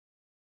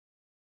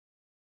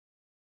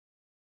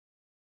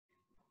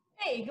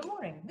Hey, good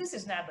morning. This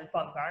is Natalie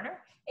Bumgarner,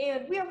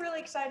 and we are really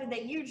excited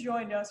that you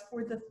joined us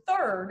for the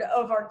third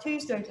of our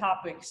Tuesday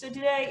topics. So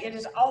today it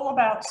is all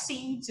about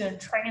seeds and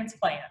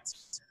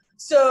transplants.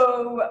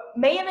 So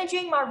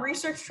managing my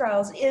research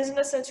trials is an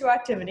essential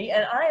activity,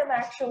 and I am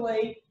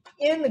actually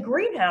in the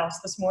greenhouse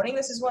this morning.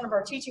 This is one of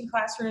our teaching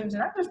classrooms,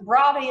 and I just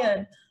brought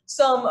in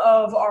some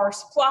of our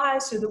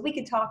supplies so that we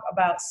could talk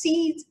about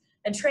seeds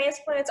and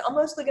transplants. I'm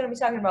mostly going to be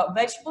talking about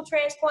vegetable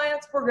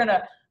transplants. We're going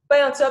to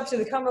bounce up to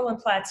the Cumberland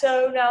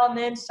Plateau now and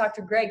then to talk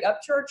to Greg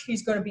Upchurch.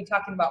 He's going to be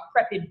talking about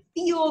prepping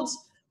fields,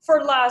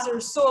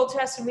 fertilizers, soil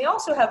testing. We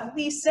also have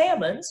Lee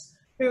Salmons,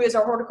 who is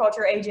our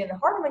horticulture agent in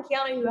Hardeman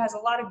County, who has a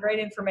lot of great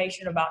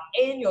information about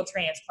annual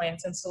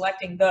transplants and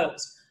selecting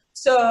those.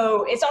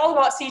 So it's all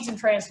about seeds and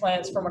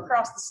transplants from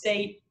across the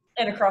state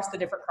and across the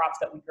different crops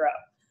that we grow.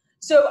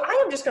 So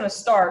I am just going to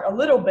start a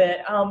little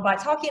bit by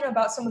talking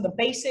about some of the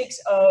basics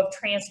of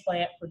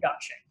transplant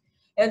production.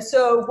 And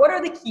so what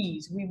are the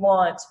keys? We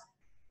want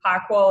high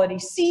quality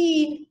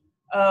seed,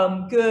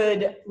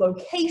 good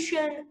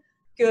location,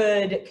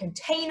 good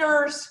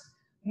containers,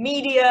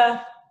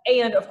 media,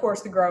 and of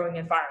course the growing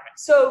environment.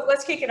 So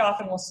let's kick it off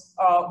and we'll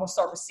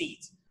start with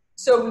seeds.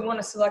 So we want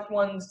to select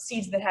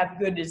seeds that have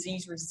good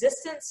disease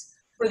resistance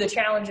for the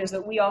challenges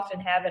that we often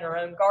have in our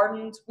own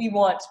gardens. We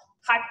want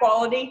high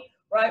quality,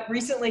 right?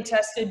 Recently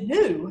tested,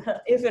 new,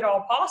 if at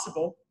all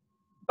possible.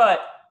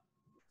 But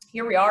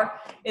here we are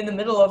in the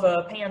middle of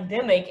a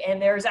pandemic,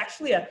 and there's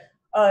actually a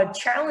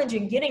challenge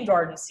in getting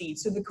garden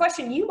seeds. So the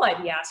question you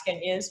might be asking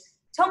is,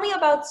 tell me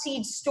about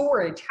seed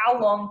storage.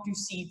 How long do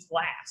seeds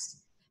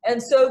last?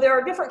 And so there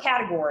are different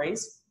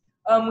categories.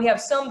 We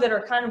have some that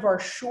are kind of our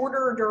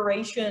shorter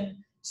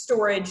duration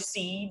storage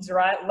seeds,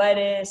 right?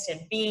 Lettuce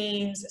and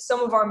beans, some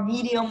of our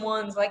medium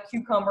ones like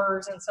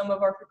cucumbers and some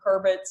of our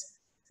cucurbits.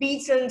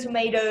 Beets and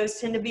tomatoes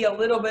tend to be a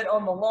little bit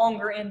on the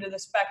longer end of the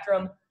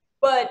spectrum,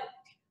 but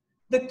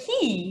the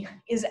key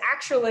is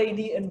actually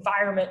the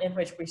environment in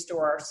which we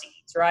store our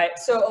seeds, right?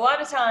 So a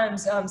lot of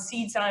times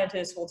seed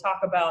scientists will talk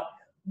about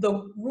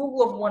the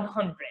rule of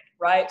 100,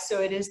 right?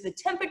 So it is the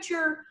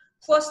temperature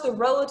plus the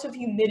relative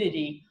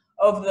humidity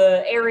of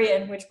the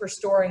area in which we're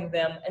storing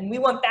them, and we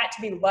want that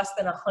to be less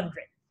than 100.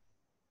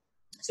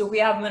 So if we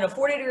have them in a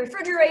 40-degree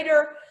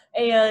refrigerator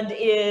and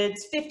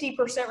it's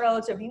 50%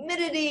 relative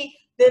humidity,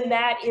 then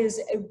that is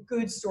a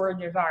good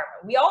storage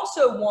environment. We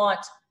also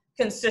want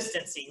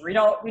consistency. We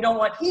don't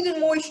want heat and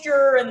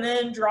moisture and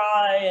then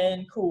dry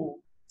and cool.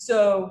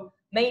 So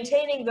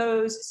maintaining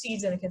those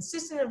seeds in a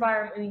consistent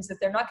environment means that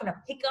they're not going to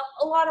pick up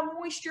a lot of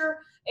moisture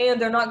and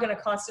they're not going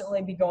to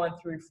constantly be going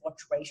through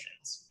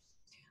fluctuations.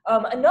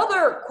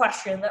 Another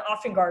question that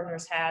often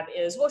gardeners have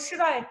is, well,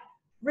 should I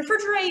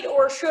refrigerate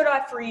or should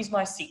I freeze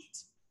my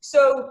seeds?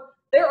 So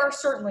there are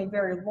certainly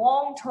very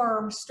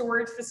long-term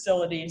storage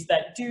facilities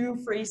that do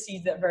freeze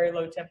seeds at very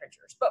low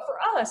temperatures. But for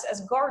us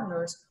as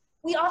gardeners,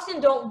 we often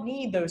don't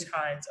need those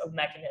kinds of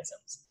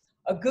mechanisms.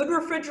 A good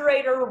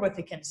refrigerator with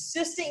a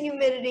consistent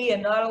humidity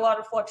and not a lot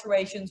of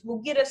fluctuations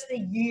will get us the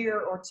year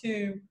or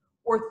two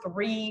or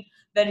three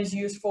that is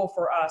useful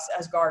for us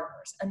as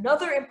gardeners.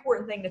 Another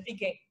important thing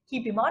to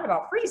keep in mind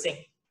about freezing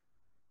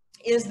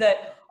is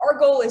that our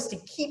goal is to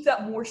keep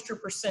that moisture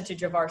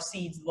percentage of our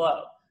seeds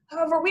low.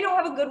 However, we don't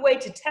have a good way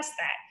to test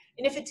that.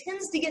 And if it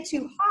tends to get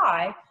too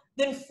high,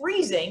 then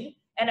freezing,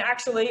 and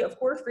actually, of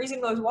course, freezing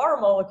those water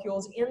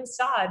molecules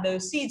inside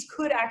those seeds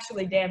could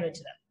actually damage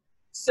them.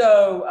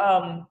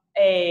 So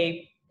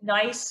a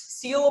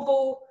nice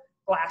sealable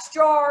glass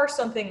jar,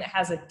 something that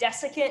has a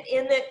desiccant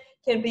in it,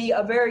 can be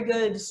a very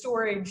good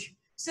storage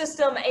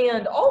system.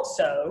 And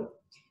also,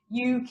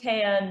 you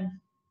can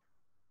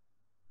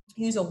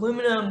use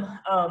aluminum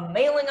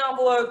mailing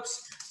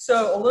envelopes.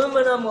 So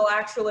aluminum will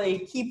actually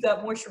keep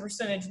that moisture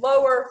percentage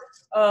lower,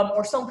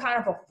 or some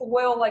kind of a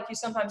foil like you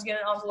sometimes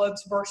get in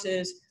envelopes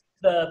versus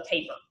the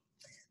paper.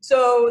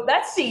 So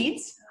that's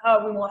seeds.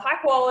 We want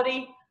high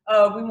quality.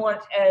 We want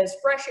as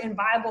fresh and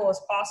viable as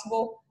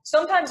possible.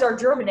 Sometimes our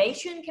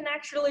germination can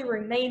actually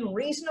remain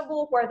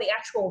reasonable where the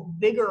actual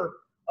vigor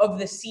of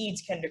the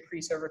seeds can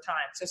decrease over time.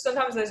 So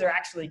sometimes those are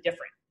actually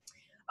different.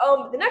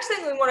 The next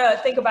thing we want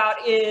to think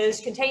about is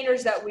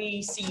containers that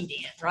we seed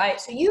in, right?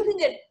 So you can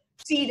get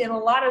seed in a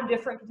lot of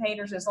different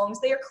containers as long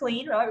as they are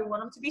clean, right? We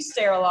want them to be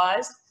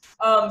sterilized.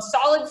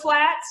 Solid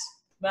flats,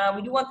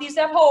 we do want these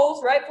to have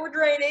holes, right, for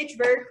drainage,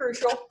 very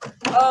crucial.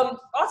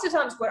 Lots of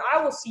times what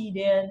I will seed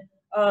in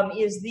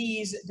is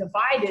these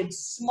divided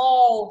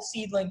small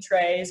seedling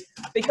trays,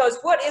 because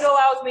what it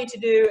allows me to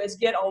do is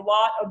get a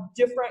lot of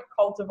different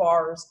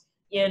cultivars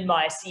in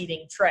my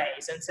seeding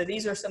trays. And so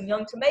these are some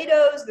young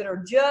tomatoes that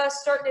are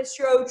just starting to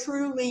show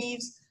true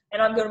leaves,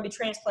 and I'm going to be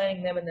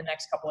transplanting them in the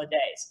next couple of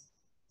days.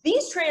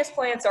 These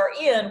transplants are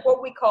in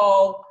what we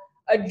call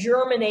a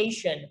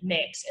germination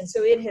mix. And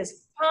so it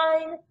has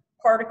fine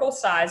particle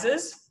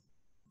sizes.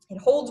 It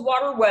holds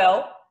water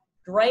well,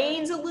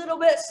 drains a little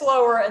bit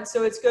slower, and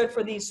so it's good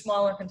for these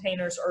smaller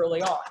containers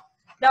early on.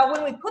 Now,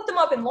 when we put them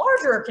up in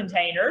larger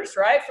containers,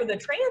 right, for the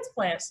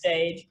transplant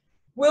stage,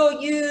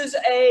 we'll use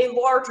a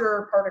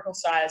larger particle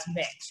size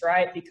mix,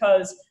 right,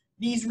 because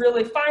these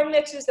really fine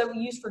mixes that we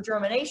use for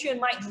germination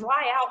might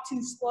dry out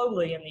too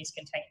slowly in these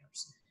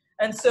containers.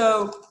 And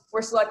so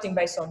we're selecting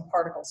based on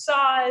particle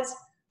size.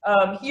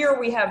 Here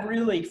we have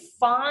really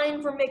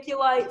fine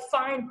vermiculite,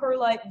 fine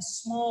perlite, and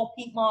small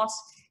peat moss.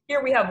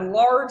 Here we have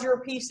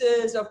larger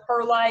pieces of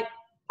perlite,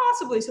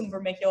 possibly some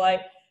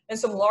vermiculite, and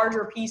some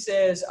larger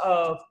pieces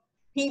of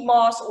peat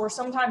moss, or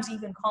sometimes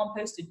even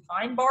composted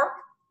pine bark.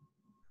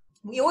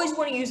 We always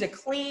want to use a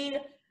clean,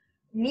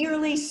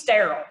 nearly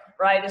sterile,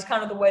 right, is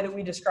kind of the way that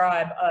we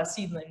describe a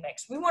seedling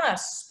mix. We want to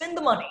spend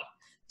the money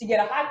to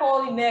get a high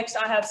quality mix.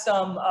 I have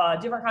some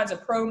different kinds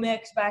of pro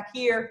mix back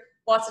here.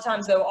 Lots of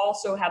times they'll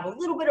also have a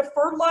little bit of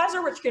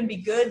fertilizer, which can be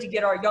good to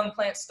get our young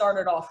plants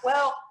started off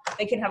well.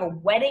 They can have a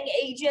wetting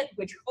agent,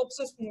 which helps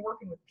us when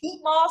working with peat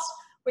moss,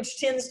 which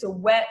tends to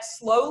wet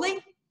slowly.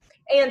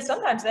 And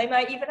sometimes they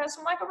might even have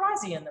some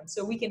mycorrhizae in them,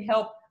 so we can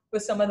help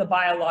with some of the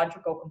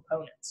biological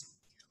components.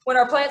 When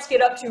our plants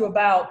get up to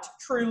about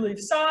true leaf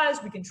size,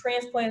 we can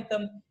transplant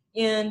them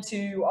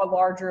into a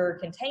larger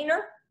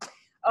container.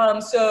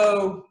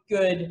 So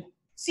good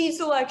seed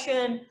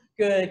selection,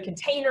 good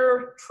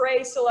container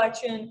tray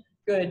selection,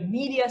 good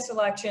media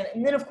selection,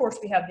 and then of course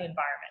we have the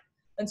environment.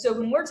 And so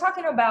when we're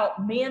talking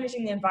about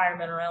managing the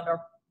environment around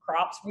our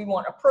crops, we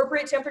want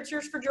appropriate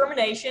temperatures for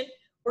germination.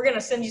 We're going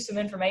to send you some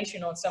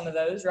information on some of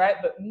those, right?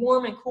 But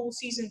warm and cool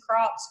season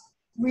crops,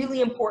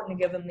 really important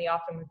to give them the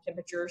optimum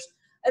temperatures.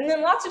 And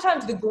then lots of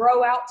times the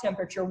grow out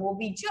temperature will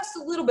be just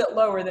a little bit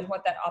lower than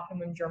what that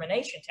optimum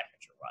germination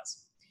temperature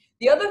was.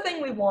 The other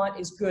thing we want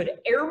is good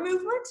air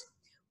movement,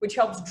 which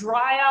helps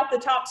dry out the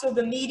tops of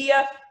the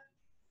media.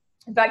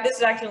 In fact, this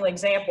is actually an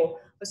example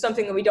of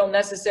something that we don't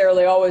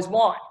necessarily always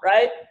want,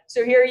 right?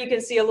 So here you can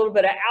see a little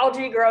bit of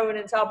algae growing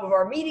on top of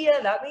our media.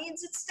 That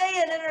means it's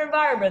staying in an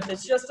environment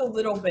that's just a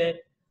little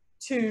bit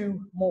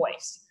too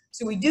moist.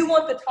 So we do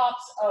want the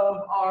tops of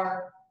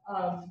our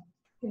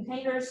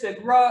containers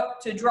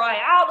to dry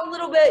out a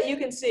little bit. You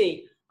can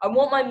see I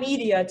want my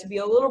media to be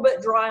a little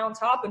bit dry on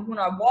top, and when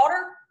I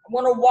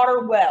want to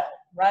water well,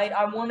 right?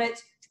 I want it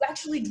to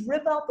actually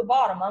drip out the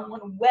bottom. I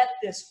want to wet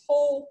this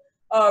whole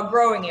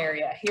growing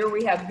area. Here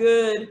we have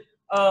good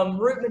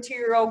root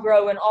material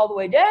growing all the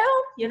way down,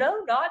 you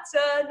know, not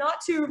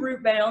too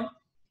root bound.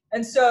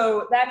 And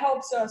so that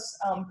helps us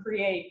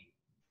create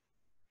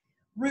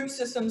root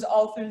systems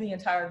all through the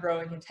entire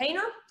growing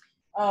container,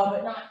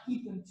 but not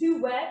keep them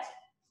too wet.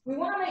 We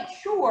want to make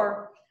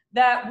sure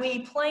that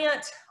we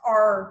plant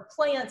our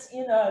plants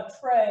in a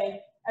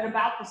tray at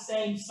about the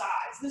same size.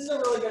 This is a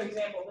really good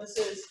example. This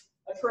is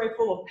a tray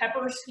full of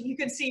peppers. You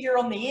can see here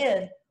on the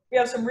end, we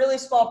have some really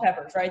small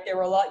peppers, right? They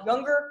were a lot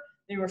younger.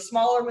 They were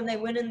smaller when they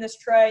went in this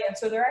tray. And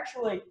so they're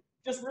actually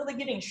just really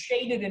getting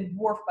shaded and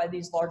dwarfed by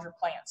these larger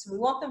plants. So we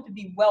want them to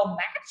be well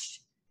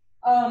matched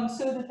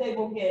so that they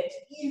will get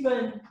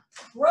even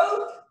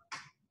growth.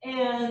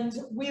 And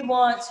we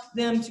want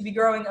them to be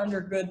growing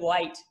under good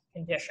light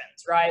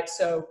conditions, right?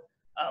 So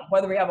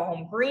whether we have a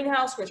home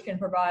greenhouse, which can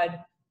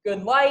provide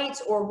good light,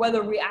 or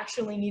whether we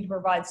actually need to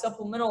provide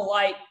supplemental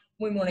light,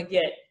 we want to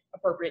get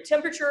appropriate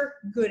temperature,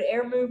 good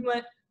air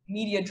movement,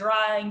 media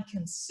drying,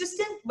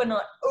 consistent but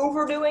not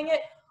overdoing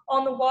it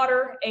on the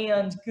water,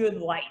 and good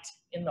light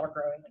in our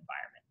growing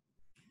environment.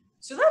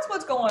 So that's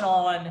what's going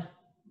on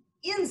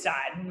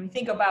inside when we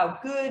think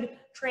about good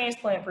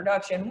transplant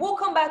production. We'll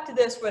come back to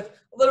this with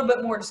a little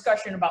bit more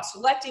discussion about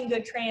selecting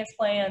good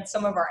transplants,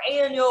 some of our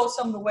annuals,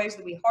 some of the ways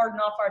that we harden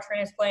off our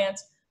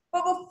transplants.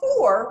 But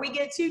before we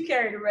get too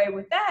carried away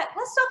with that,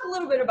 let's talk a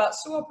little bit about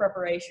soil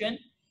preparation.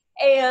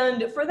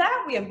 And for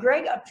that, we have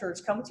Greg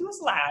Upchurch coming to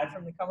us live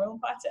from the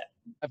Cumberland Plateau.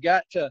 I've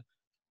got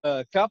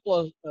a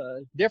couple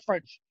of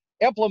different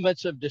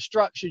implements of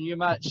destruction, you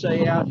might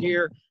say, out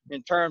here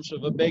in terms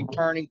of a big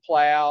turning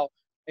plow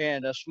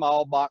and a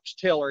small box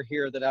tiller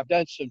here that I've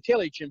done some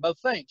tillage in both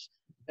things.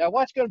 Now,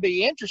 what's going to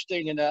be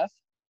interesting enough,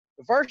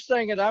 the first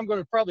thing that I'm going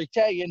to probably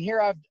tell you, and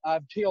here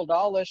I've tilled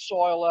all this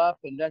soil up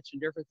and done some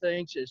different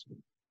things, is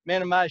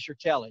minimize your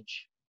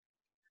tillage.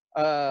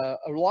 A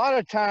lot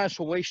of times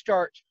when we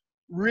start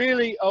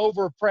really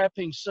over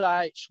prepping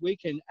sites, we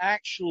can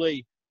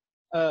actually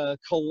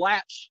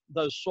collapse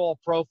those soil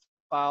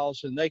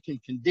profiles, and they can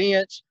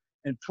condense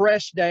and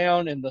press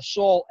down, and the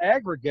soil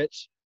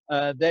aggregates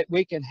that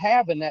we can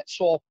have in that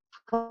soil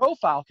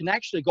profile can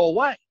actually go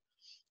away.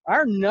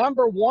 Our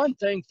number one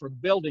thing for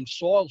building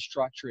soil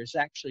structure is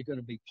actually going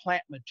to be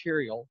plant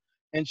material.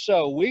 And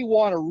so we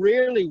want to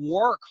really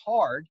work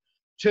hard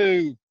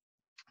to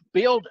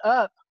build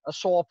up a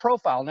soil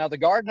profile. Now, the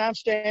garden I'm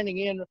standing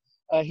in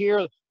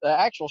here, the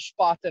actual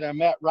spot that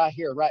I'm at right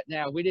here, right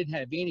now, we didn't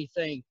have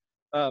anything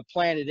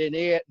planted in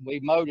it. We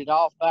mowed it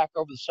off back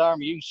over the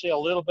summer. You can see a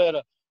little bit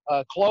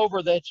of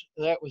clover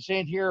that was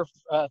in here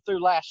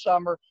through last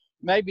summer,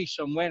 maybe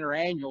some winter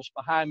annuals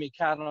behind me,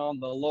 kind of on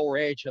the lower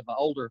edge of an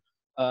older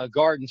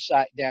garden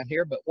site down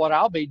here. But what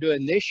I'll be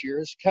doing this year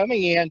is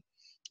coming in,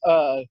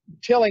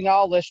 tilling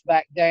all this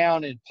back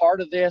down, and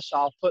part of this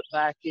I'll put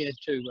back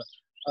into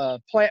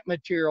plant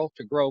material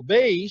to grow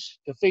bees,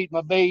 to feed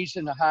my bees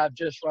in the hive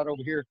just right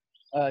over here,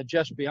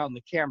 just beyond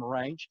the camera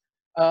range.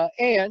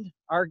 and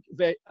our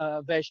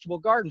vegetable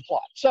garden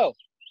plot. So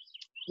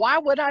why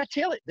would I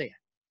till it then?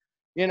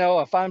 You know,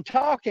 if I'm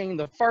talking,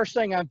 the first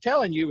thing I'm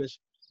telling you is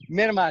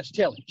minimize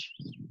tillage.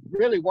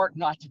 Really work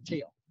not to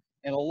till.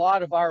 And a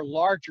lot of our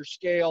larger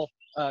scale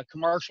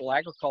commercial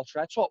agriculture,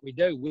 that's what we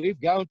do.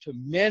 We've gone to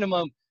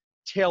minimum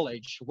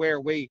tillage where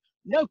we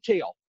no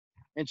till.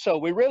 And so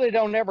we really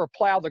don't ever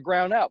plow the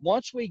ground up.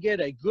 Once we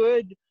get a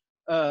good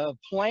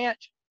plant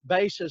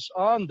basis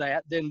on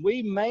that, then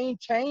we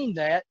maintain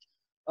that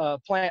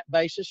plant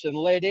basis and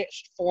let it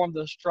form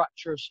the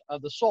structures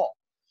of the soil.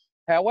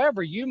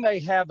 However, you may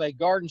have a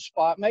garden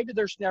spot. Maybe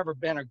there's never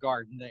been a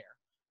garden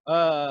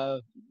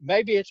there.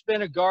 Maybe it's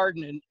been a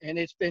garden and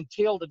it's been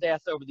tilled to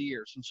death over the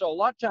years. And so a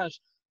lot of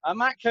times I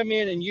might come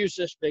in and use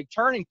this big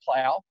turning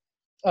plow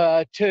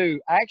to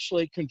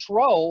actually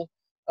control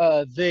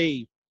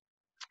to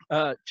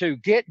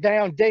get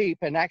down deep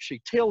and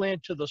actually till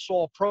into the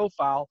soil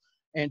profile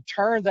and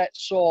turn that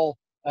soil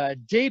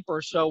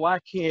deeper so I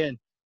can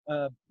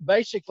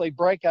basically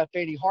break up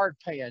any hard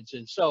pans.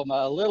 And so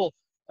my little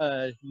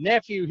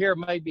nephew here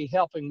may be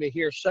helping me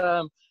here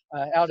some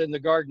out in the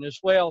garden as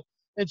well.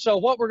 And so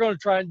what we're going to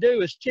try and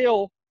do is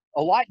till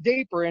a lot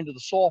deeper into the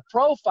soil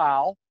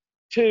profile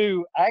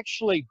to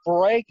actually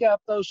break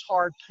up those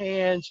hard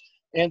pans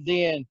and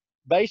then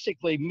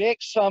basically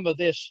mix some of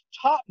this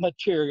top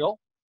material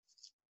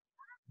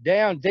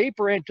down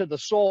deeper into the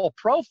soil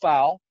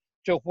profile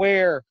to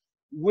where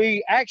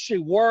we actually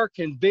work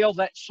and build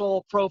that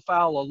soil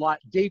profile a lot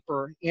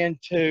deeper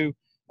into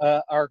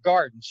our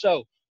garden.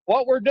 So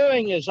what we're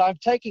doing is I'm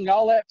taking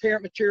all that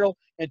parent material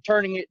and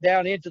turning it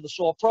down into the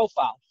soil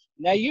profile.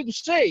 Now you can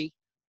see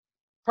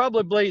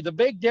probably the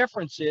big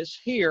difference is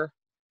here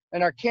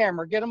in our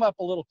camera, get them up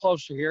a little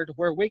closer here to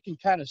where we can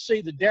kind of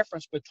see the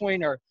difference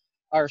between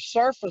our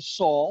surface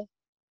soil,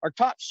 our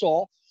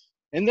topsoil,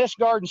 in this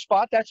garden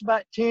spot, that's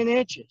about 10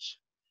 inches.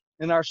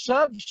 And our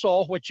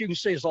subsoil, which you can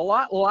see is a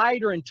lot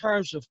lighter in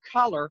terms of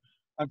color,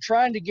 I'm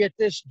trying to get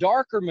this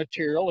darker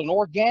material and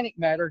organic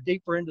matter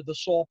deeper into the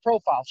soil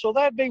profile. So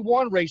that'd be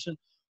one reason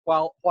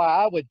why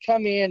I would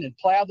come in and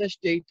plow this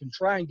deep and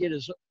try and get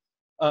as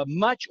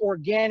much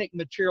organic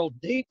material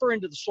deeper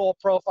into the soil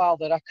profile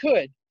that I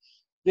could.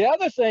 The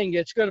other thing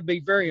that's going to be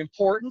very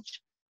important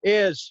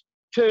is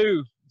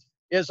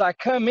I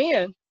come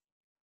in,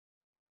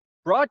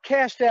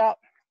 broadcast out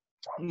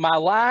my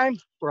lime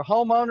for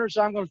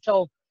homeowners. I'm going to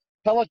tell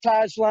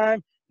pelletized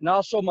lime and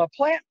also my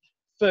plant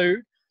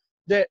food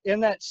that in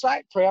that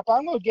site prep,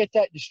 I'm going to get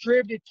that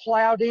distributed,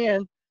 plowed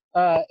in,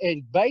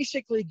 and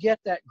basically get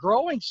that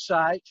growing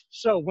site.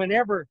 So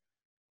whenever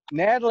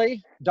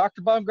Natalie,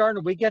 Dr.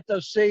 Baumgartner, we get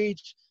those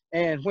seeds,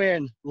 and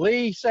when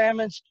Lee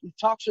Salmons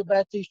talks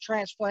about these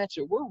transplants,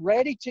 that we're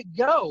ready to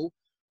go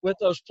with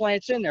those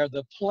plants in there.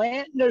 The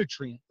plant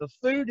nutrient, the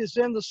food is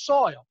in the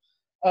soil.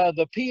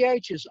 The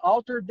pH has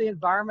altered the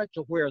environment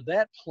to where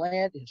that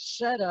plant is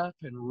set up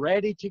and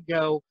ready to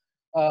go.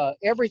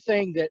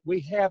 Everything that we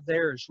have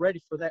there is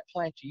ready for that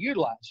plant to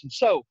utilize. And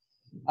so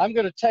I'm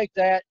going to take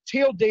that,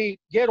 till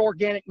deep, get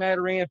organic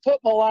matter in, put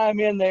my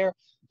lime in there,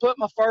 put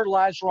my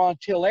fertilizer on,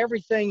 till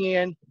everything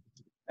in.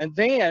 And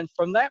then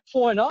from that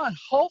point on,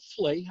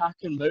 hopefully I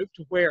can move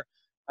to where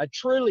I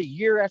truly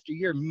year after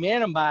year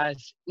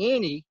minimize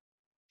any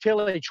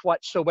tillage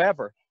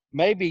whatsoever.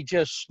 Maybe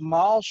just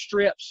small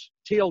strips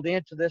tilled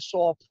into this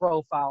soil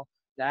profile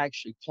to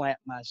actually plant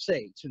my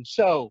seeds. And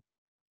so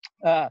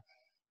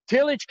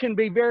tillage can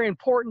be very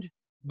important,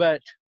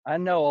 but I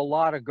know a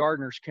lot of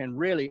gardeners can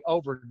really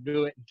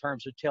overdo it in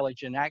terms of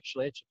tillage. And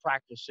actually it's a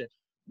practice that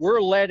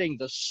we're letting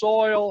the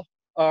soil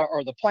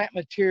or the plant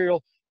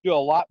material do a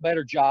lot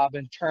better job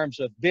in terms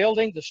of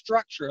building the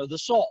structure of the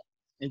soil.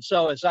 And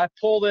so as I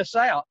pull this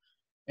out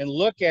and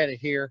look at it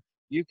here,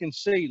 you can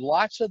see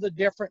lots of the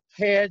different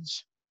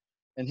heads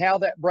and how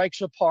that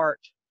breaks apart.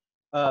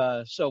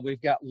 So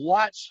we've got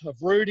lots of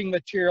rooting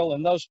material,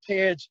 and those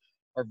PEDs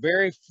are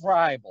very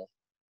friable.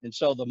 And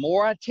so the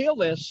more I till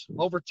this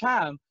over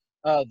time,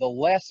 the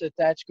less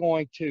that's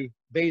going to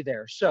be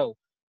there. So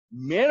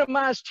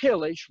minimize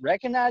tillage,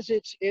 recognize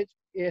it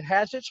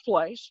has its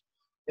place.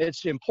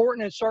 It's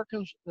important in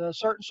certain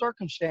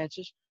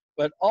circumstances,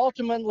 but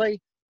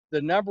ultimately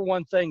the number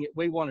one thing that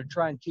we want to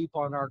try and keep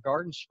on our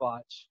garden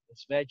spots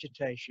is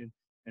vegetation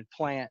and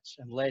plants,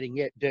 and letting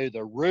it do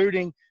the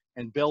rooting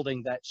and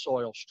building that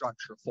soil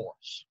structure for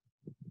us.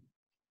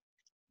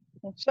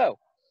 So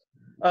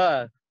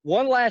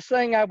one last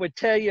thing I would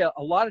tell you,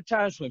 a lot of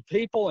times when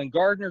people and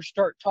gardeners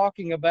start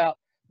talking about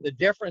the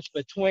difference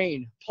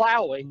between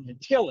plowing and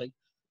tilling,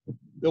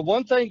 the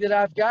one thing that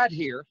I've got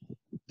here,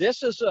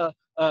 this is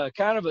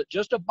kind of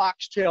just a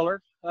box tiller,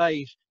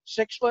 a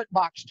 6-foot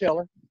box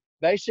tiller,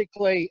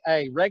 basically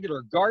a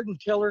regular garden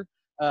tiller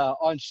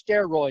on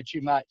steroids,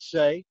 you might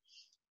say.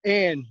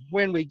 And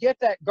when we get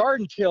that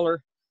garden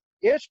tiller,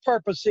 its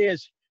purpose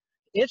is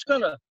it's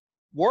going to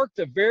work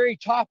the very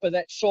top of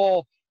that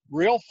soil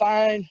real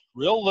fine,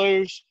 real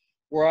loose,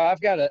 where I've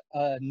got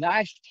a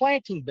nice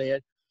planting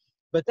bed.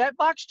 But that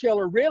box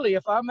tiller, really,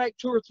 if I make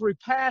 2 or 3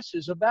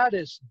 passes, about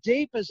as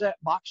deep as that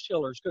box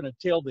tiller is going to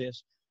till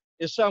this,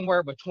 is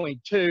somewhere between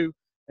 2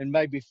 and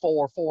maybe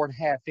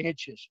 4.5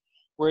 inches.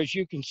 Whereas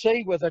you can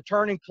see with a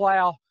turning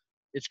plow,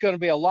 it's going to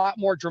be a lot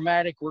more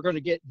dramatic. We're going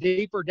to get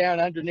deeper down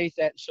underneath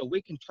that so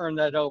we can turn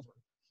that over.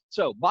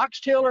 So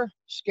box tiller,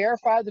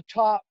 scarify the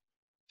top,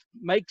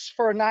 makes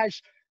for a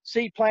nice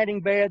seed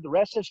planting bed. The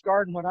rest of this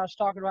garden, when I was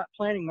talking about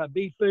planting my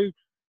bee food,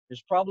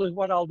 is probably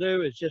what I'll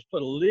do is just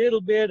put a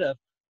little bit of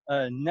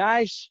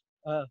nice,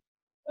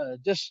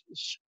 just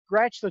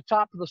scratch the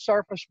top of the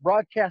surface,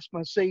 broadcast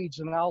my seeds,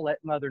 and I'll let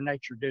Mother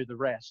Nature do the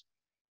rest.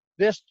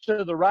 This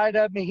to the right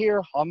of me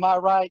here, on my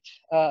right,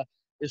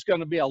 is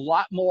going to be a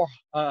lot more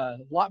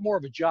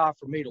of a job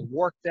for me to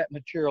work that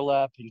material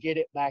up and get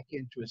it back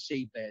into a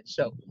seed bed.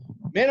 So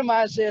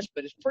minimize this,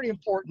 but it's pretty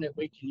important that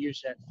we can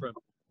use that from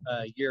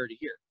year to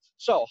year.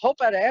 So hope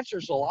that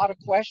answers a lot of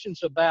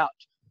questions about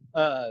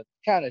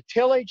kind of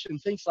tillage and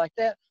things like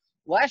that.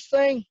 Last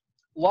thing,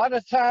 a lot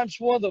of times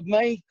one of the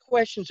main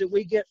questions that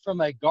we get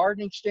from a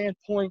gardening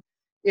standpoint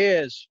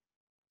is,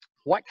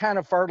 what kind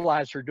of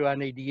fertilizer do I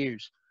need to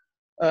use?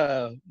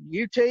 At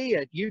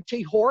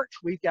UT Hort,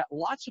 we've got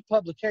lots of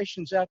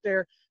publications out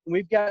there, and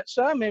we've got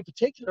some in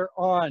particular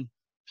on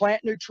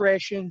plant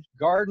nutrition,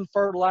 garden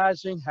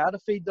fertilizing, how to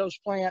feed those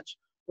plants,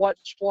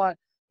 what's what,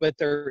 but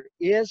there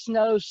is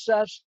no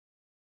substitute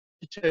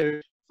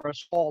for a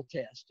soil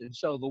test. And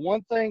so the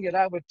one thing that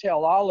I would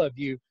tell all of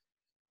you,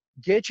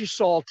 get your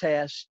soil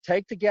test,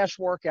 take the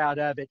guesswork out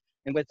of it,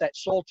 and with that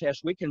soil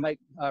test, we can make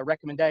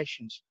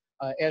recommendations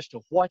as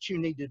to what you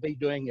need to be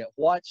doing at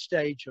what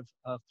stage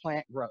of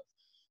plant growth.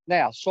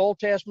 Now, soil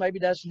test maybe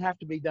doesn't have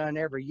to be done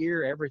every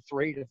year. Every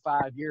 3 to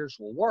 5 years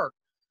will work.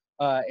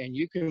 And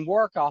you can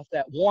work off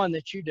that one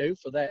that you do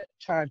for that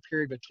time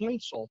period between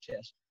soil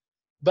tests.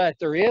 But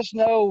there is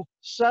no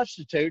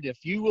substitute.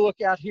 If you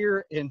look out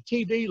here in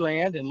TV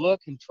land and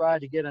look and try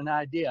to get an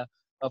idea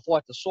of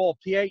what the soil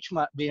pH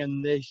might be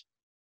in these,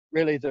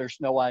 really there's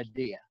no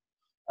idea.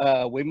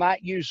 We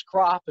might use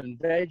crop and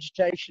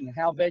vegetation, and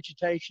how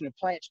vegetation and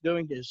plants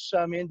doing is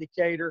some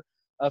indicator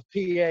of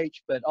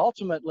pH, but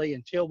ultimately,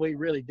 until we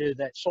really do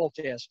that soil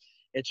test,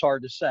 it's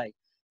hard to say.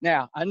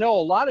 Now, I know a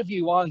lot of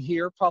you on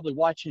here probably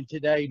watching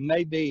today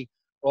may be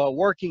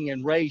working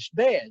in raised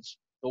beds.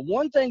 The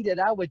one thing that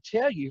I would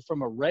tell you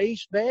from a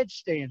raised bed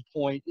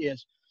standpoint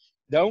is,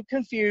 don't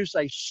confuse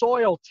a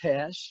soil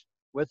test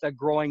with a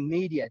growing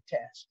media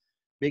test,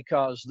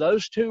 because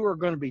those two are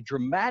going to be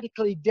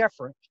dramatically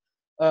different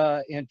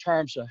in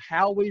terms of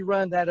how we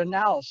run that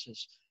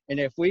analysis. And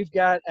if we've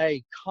got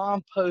a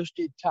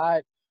composted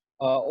type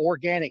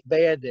organic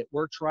bed that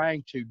we're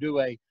trying to do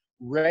a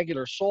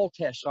regular soil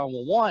test on,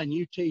 well, one,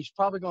 UT's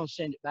probably going to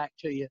send it back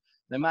to you.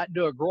 They might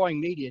do a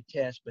growing media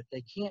test, but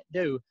they can't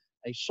do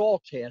a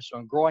soil test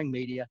on growing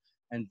media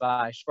and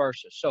vice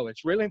versa. So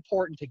it's really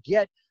important to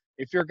get,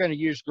 if you're going to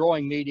use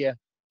growing media,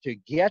 to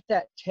get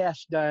that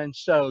test done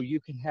so you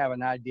can have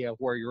an idea of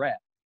where you're at.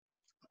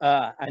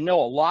 I know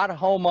a lot of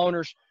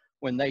homeowners,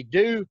 when they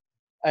do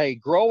a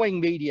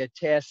growing media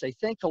test, they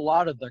think a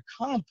lot of the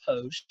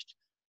compost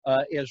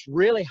is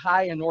really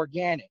high in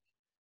organic.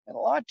 And a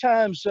lot of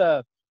times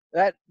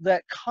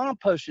that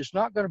compost is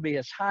not going to be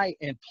as high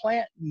in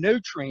plant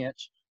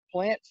nutrients,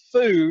 plant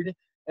food,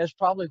 as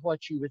probably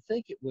what you would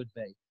think it would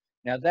be.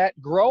 Now that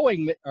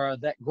growing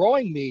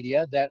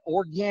media, that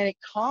organic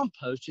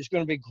compost, is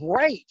going to be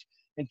great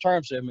in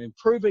terms of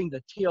improving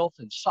the tilth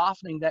and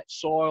softening that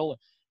soil,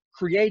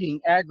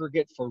 creating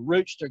aggregate for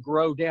roots to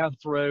grow down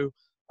through,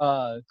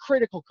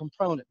 critical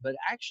component. But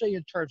actually,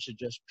 in terms of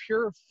just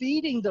pure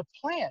feeding the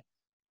plant,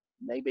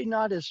 maybe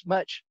not as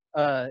much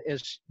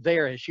as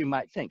there as you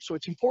might think. So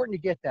it's important to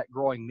get that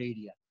growing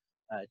media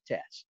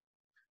test.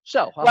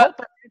 So I hope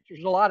that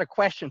answers a lot of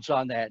questions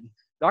on that.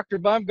 Dr.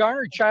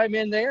 Bumgarner, chime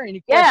in there.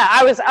 Any questions? Yeah,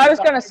 I was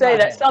going to say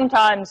that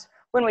sometimes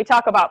when we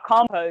talk about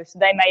compost,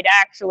 they may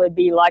actually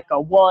be like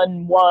a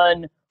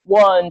 1-1-1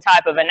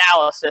 type of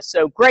analysis.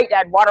 So great to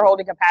add water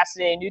holding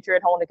capacity,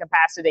 nutrient holding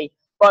capacity,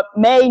 but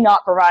may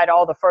not provide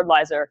all the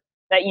fertilizer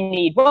that you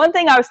need. One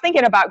thing I was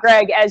thinking about,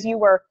 Greg, as you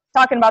were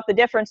talking about the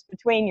difference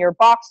between your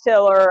box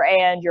tiller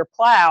and your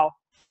plow,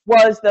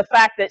 was the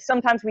fact that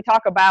sometimes we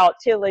talk about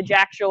tillage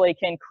actually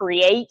can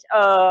create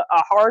a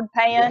hard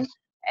pan. Yes.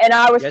 And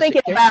I was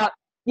thinking about,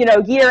 you know,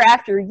 year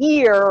after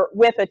year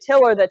with a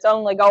tiller that's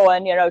only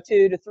going, you know,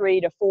 2 to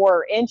 3 to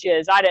 4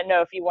 inches. I didn't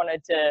know if you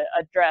wanted to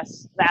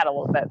address that a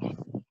little bit.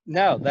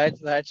 No,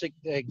 that's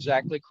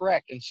exactly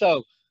correct. And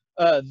so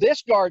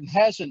this garden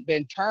hasn't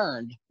been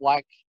turned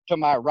like to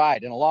my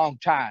right in a long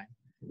time.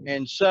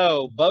 And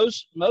so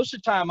most of the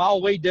time,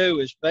 all we do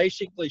is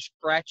basically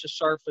scratch the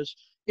surface,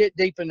 get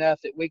deep enough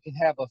that we can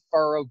have a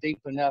furrow deep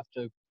enough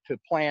to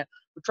plant.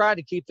 We try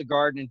to keep the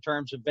garden in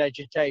terms of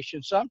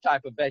vegetation, some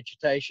type of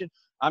vegetation.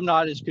 I'm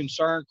not as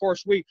concerned. Of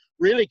course, we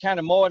really kind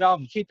of mow it off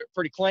and keep it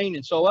pretty clean.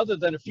 And so other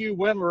than a few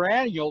winter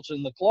annuals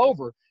in the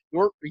clover,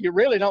 you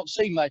really don't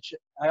see much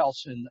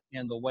else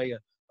in the way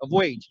of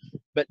weeds.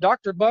 But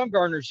Dr.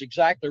 Bumgarner is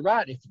exactly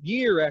right. If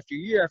year after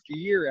year after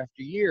year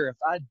after year, if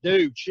I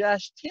do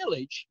just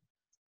tillage,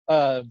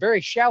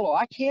 very shallow,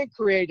 I can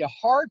create a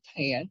hard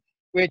pan.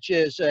 which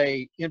is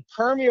a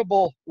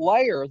impermeable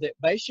layer that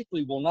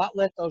basically will not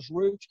let those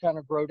roots kind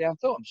of grow down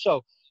through them.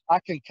 So I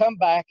can come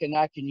back and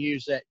I can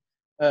use that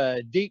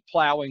deep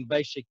plowing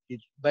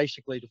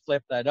basically to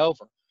flip that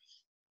over.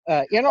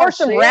 Or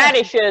some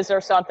radishes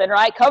or something,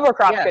 right? Cover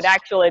crop could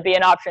actually be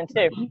an option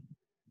too.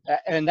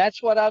 And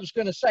that's what I was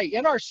going to say.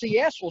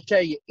 NRCS will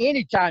tell you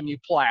anytime you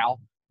plow,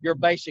 you're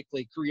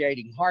basically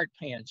creating hard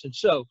pans. And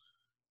so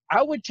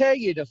I would tell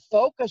you to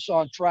focus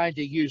on trying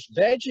to use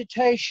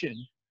vegetation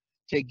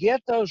to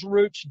get those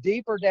roots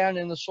deeper down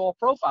in the soil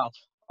profile.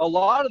 A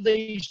lot of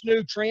these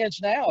new trends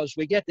now, as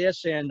we get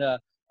this in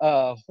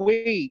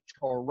wheat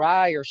or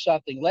rye or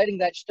something, letting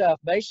that stuff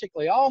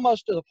basically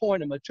almost to the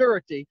point of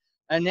maturity,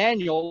 an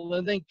annual,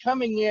 and then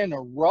coming in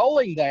and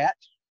rolling that,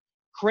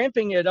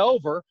 crimping it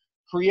over,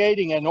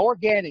 creating an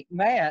organic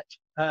mat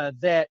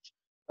that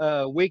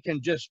we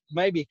can just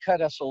maybe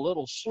cut us a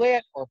little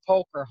slit or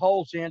poke our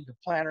holes in to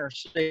plant our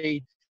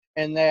seed.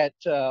 And that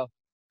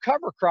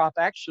cover crop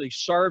actually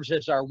serves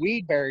as our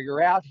weed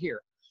barrier out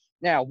here.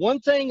 Now, one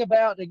thing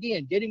about,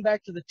 again, getting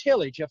back to the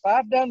tillage, if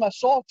I've done my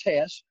soil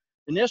test,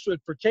 and this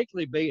would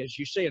particularly be, as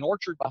you see an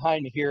orchard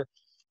behind me here,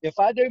 if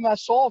I do my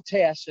soil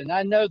test and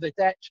I know that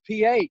that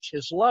pH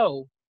is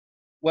low,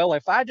 well,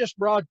 if I just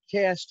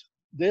broadcast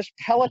this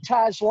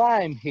pelletized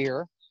lime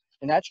here,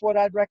 and that's what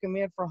I'd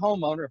recommend for a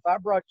homeowner, if I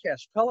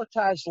broadcast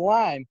pelletized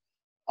lime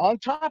on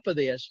top of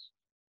this,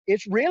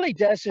 it really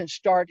doesn't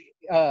start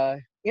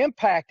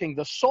impacting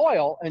the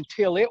soil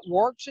until it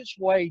works its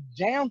way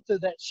down through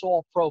that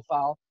soil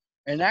profile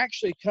and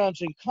actually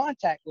comes in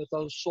contact with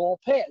those soil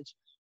beds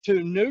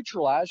to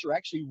neutralize or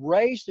actually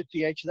raise the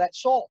pH of that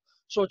soil.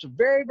 So it's a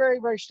very, very,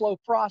 very slow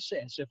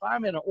process. If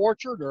I'm in an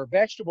orchard or a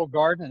vegetable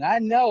garden and I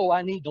know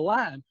I need the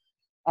lime,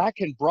 I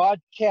can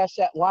broadcast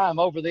that lime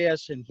over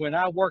this, and when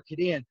I work it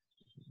in,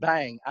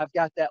 bang, I've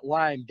got that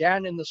lime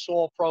down in the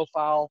soil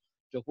profile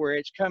to where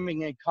it's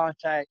coming in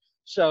contact.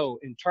 So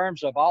in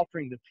terms of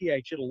altering the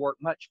pH, it'll work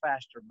much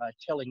faster by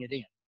tilling it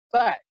in.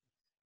 But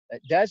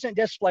that doesn't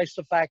displace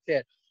the fact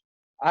that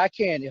I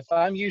can, if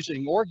I'm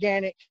using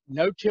organic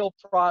no-till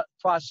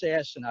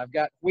process and I've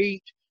got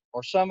wheat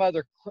or some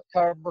other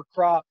cover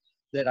crop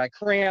that I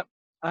crimp,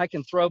 I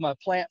can throw my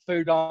plant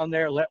food on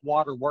there, let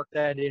water work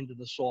that into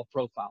the soil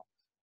profile.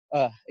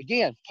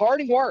 Again,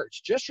 parting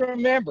words, just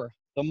remember,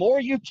 the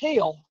more you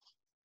till,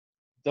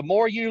 the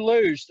more you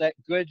lose that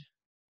good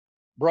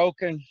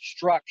broken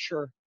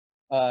structure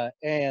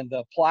and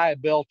the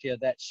pliability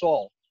of that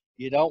soil.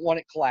 You don't want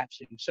it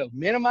collapsing. So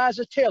minimize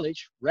the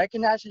tillage,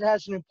 recognize it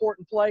has an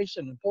important place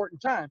and an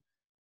important time,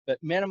 but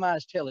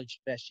minimize tillage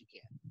as best you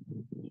can.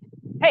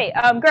 Hey,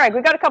 Greg,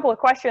 we've got a couple of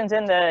questions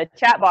in the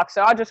chat box,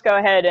 so I'll just go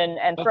ahead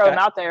and throw them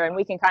out there and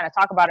we can kind of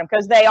talk about them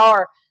because they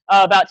are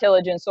about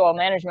tillage and soil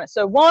management.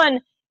 So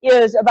one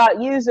is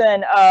about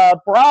using a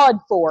broad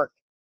fork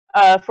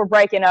for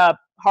breaking up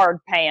hard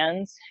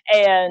pans,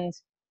 and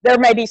there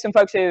may be some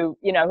folks who,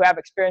 who have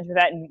experience with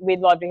that, and we'd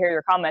love to hear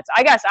your comments.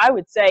 I guess I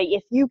would say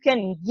if you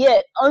can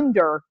get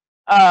under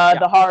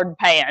the hard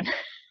pan.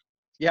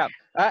 Yeah,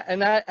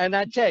 and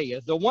I tell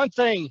you, the one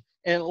thing,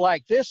 and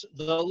like this,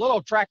 the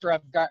little tractor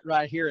I've got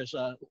right here is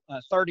a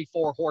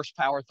 34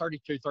 horsepower,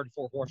 32,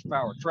 34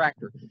 horsepower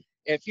tractor.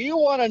 If you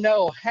want to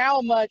know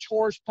how much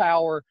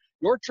horsepower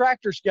your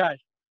tractor's got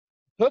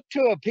hooked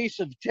to a piece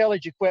of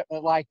tillage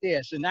equipment like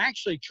this, and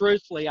actually,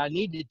 truthfully, I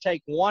need to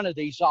take one of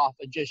these off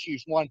and just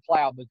use one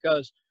plow,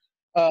 because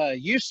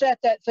you set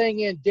that thing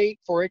in deep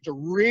for it to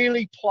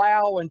really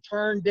plow and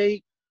turn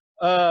deep,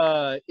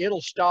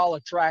 it'll stall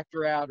a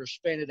tractor out or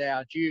spin it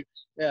out.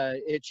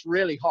 It's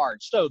really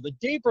hard. So the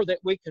deeper that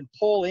we can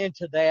pull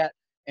into that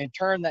and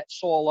turn that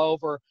soil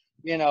over,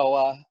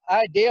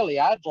 ideally,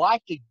 I'd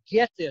like to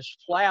get this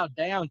plowed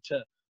down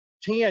to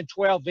 10,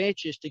 12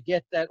 inches to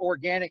get that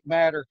organic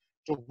matter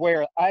to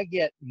where I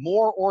get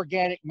more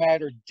organic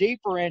matter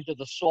deeper into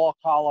the soil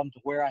column to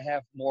where I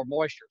have more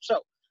moisture.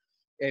 So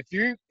if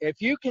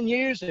you can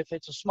use, if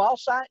it's a small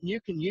site and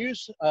you can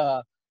use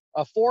a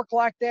fork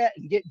like that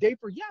and get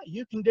deeper, yeah,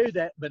 you can do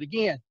that. But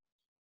again,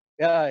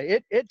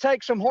 it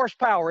takes some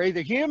horsepower,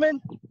 either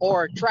human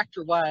or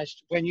tractor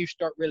wise, when you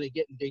start really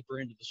getting deeper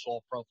into the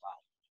soil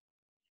profile.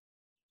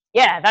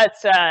 Yeah,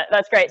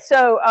 that's great.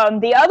 So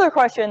the other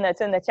question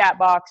that's in the chat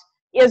box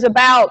is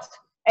about,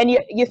 and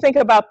you think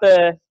about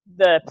the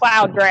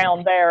plowed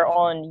ground there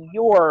on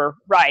your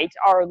right,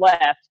 our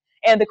left,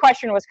 and the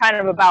question was kind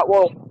of about,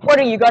 well, what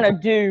are you going to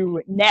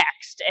do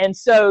next? And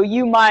so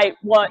you might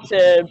want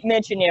to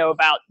mention,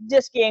 about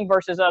disking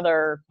versus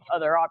other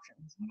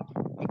options.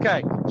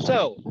 Okay,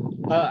 so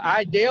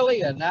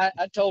ideally, and I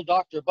told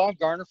Dr.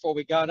 Bumgarner before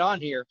we got on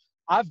here,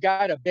 I've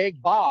got a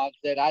big bog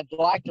that I'd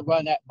like to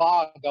run that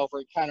bog over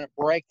and kind of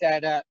break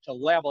that up to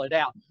level it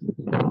out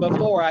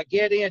before I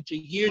get into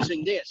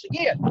using this.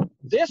 Again,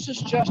 this is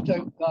just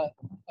a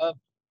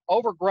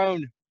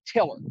overgrown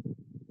tiller.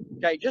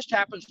 Okay, it just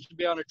happens to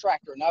be on a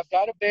tractor, and I've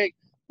got a big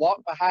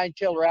walk-behind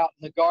tiller out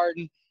in the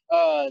garden.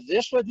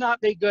 This would not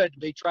be good to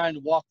be trying to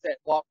walk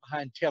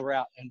behind tiller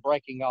out and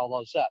breaking all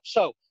those up.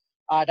 So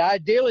I'd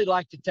ideally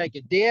like to take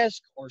a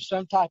disc or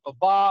some type of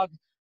bog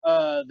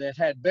that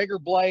had bigger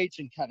blades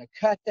and kind of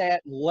cut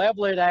that and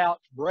level it out,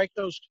 break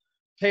those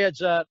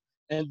heads up,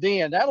 and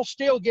then that'll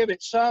still give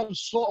it some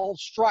soil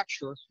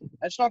structure.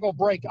 That's not going to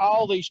break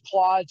all these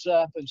clods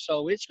up, and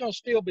so it's going to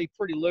still be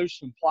pretty loose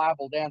and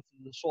pliable down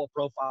to the soil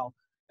profile.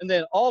 And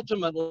then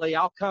ultimately,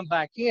 I'll come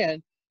back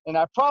in, and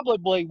I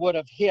probably would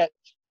have hit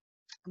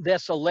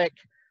this a lick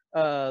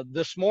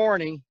this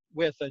morning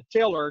with a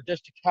tiller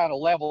just to kind of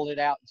level it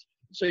out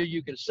so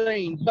you can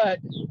see, but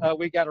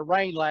we got a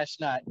rain last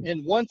night.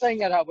 And one thing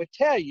that I would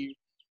tell you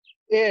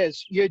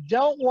is you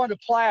don't want to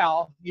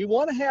plow, you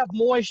want to have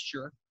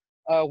moisture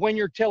when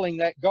you're tilling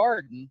that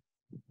garden,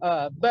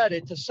 but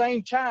at the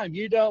same time,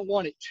 you don't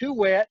want it too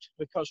wet,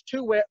 because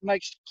too wet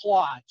makes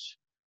clods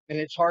and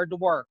it's hard to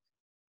work.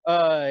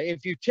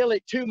 If you till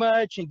it too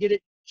much and get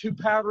it too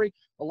powdery,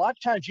 a lot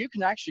of times you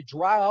can actually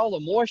dry all the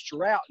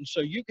moisture out, and so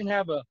you can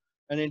have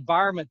an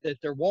environment that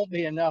there won't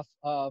be enough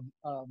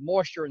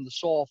moisture in the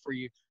soil for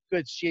you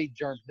good seed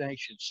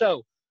germination.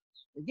 So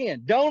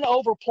again, don't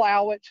over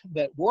plow it,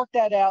 but work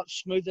that out,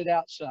 smooth it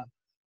out some.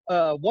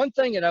 One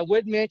thing that I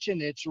would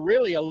mention, it's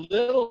really a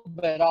little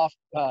bit off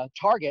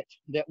target,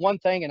 that one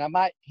thing, and I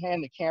might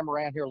hand the camera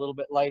around here a little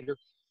bit later,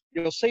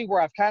 you'll see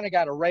where I've kind of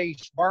got a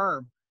raised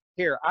berm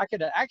here. I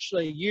could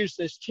actually use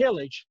this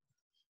tillage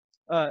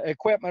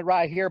equipment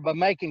right here by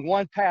making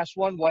one pass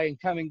one way and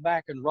coming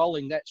back and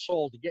rolling that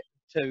soil to get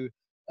to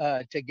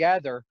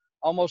together,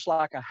 almost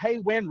like a hay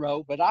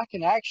windrow, but I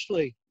can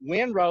actually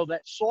windrow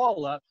that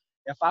soil up.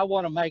 If I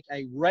want to make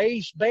a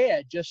raised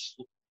bed just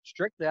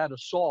strictly out of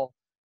soil,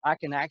 I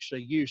can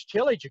actually use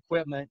tillage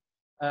equipment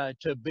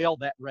to build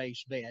that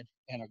raised bed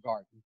in a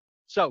garden.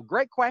 So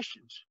great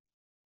questions.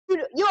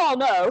 You all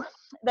know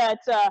that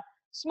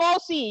small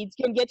seeds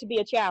can get to be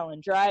a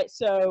challenge, right?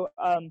 So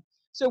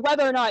so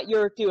whether or not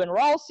you're doing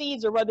raw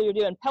seeds or whether you're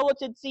doing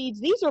pelleted seeds,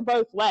 these are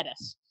both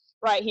lettuce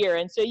right here.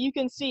 And so you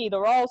can see the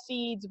raw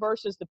seeds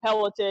versus the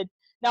pelleted.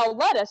 Now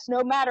lettuce,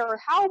 no matter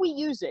how we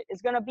use it,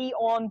 is going to be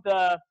on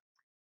the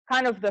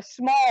kind of the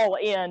small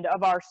end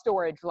of our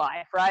storage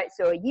life, right?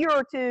 So a year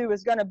or two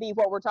is going to be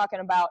what we're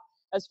talking about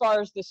as far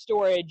as the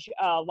storage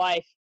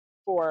life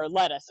for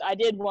lettuce. I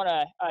did want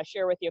to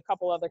share with you a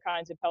couple other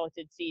kinds of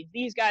pelleted seeds.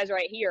 These guys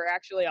right here are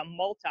actually a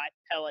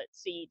multi-pellet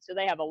seed, so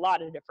they have a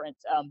lot of different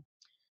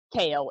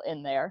kale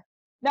in there.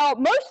 Now,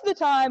 most of the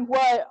time,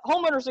 what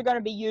homeowners are going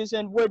to be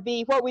using would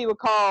be what we would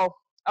call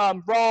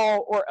raw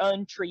or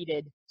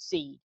untreated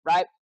seed,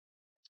 right?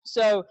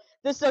 So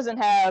this doesn't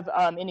have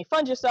any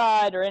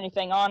fungicide or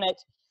anything on it.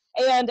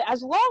 And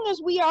as long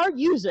as we are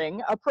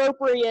using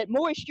appropriate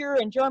moisture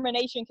and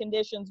germination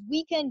conditions,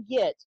 we can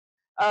get,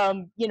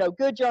 you know,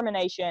 good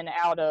germination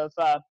out of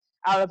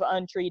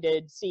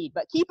untreated seed.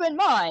 But keep in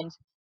mind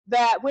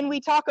that when we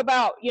talk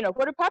about, you know,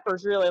 what do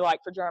peppers really like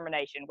for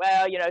germination?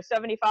 Well, you know,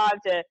 75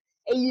 to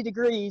 80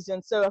 degrees.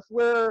 And so if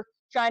we're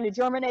trying to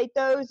germinate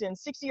those in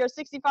 60 or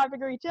 65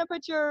 degree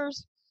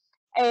temperatures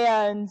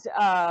and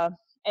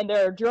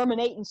they're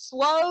germinating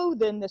slow,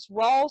 then this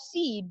raw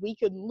seed, we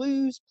could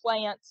lose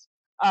plants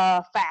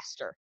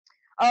faster.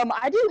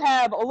 I do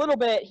have a little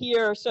bit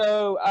here.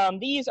 So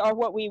these are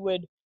what we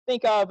would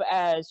think of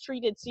as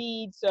treated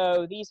seeds.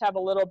 So these have a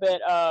little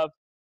bit of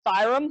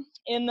Thyrum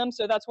in them.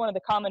 So that's one of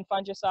the common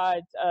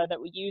fungicides that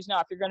we use. Now,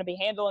 if you're going to be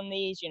handling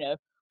these, you know,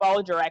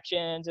 follow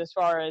directions as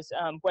far as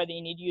whether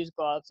you need to use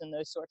gloves and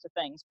those sorts of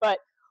things. But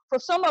for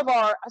some of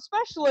our,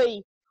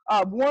 especially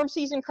warm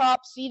season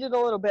crops seeded a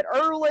little bit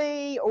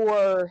early,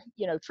 or,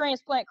 you know,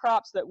 transplant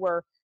crops that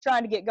we're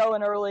trying to get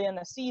going early in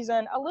the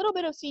season, a little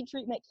bit of seed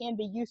treatment can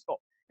be useful.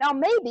 Now,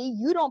 maybe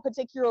you don't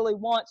particularly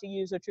want to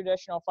use a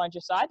traditional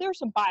fungicide. There are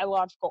some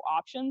biological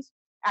options.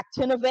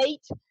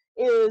 Actinovate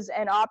is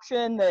an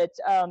option that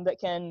that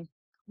can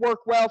work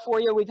well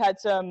for you. We've had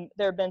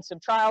there have been some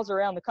trials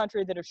around the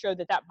country that have showed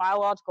that that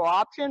biological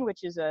option,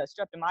 which is a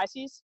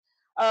streptomyces,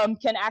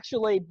 can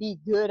actually be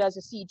good as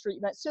a seed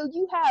treatment. So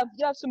you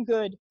have some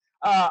good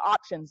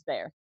options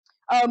there.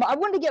 I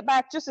wanted to get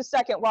back just a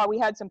second while we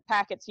had some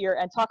packets here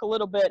and talk a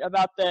little bit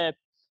about the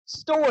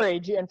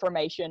storage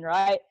information,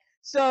 right?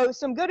 So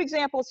some good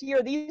examples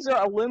here. These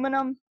are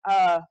aluminum.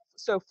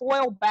 So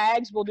foil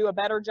bags will do a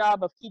better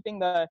job of keeping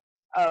the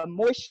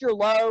moisture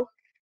low.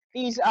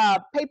 These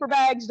paper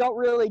bags don't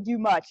really do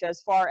much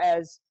as far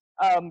as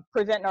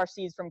preventing our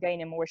seeds from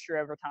gaining moisture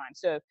over time.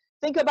 So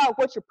think about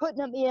what you're putting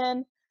them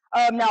in.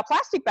 Now,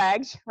 plastic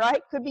bags,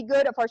 right, could be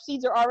good if our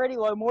seeds are already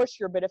low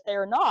moisture, but if they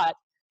are not,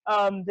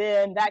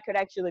 then that could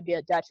actually be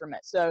a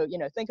detriment. So, you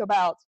know, think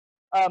about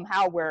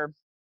how we're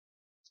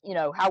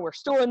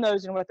storing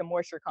those and what the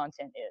moisture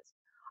content is.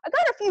 I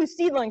got a few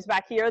seedlings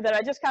back here that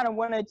I just kind of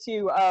wanted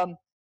to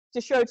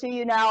show to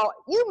you. Now,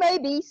 you may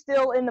be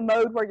still in the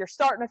mode where you're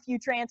starting a few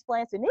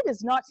transplants, and it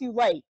is not too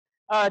late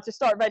to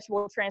start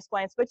vegetable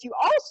transplants, but you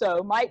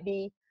also might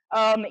be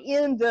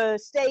in the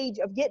stage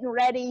of getting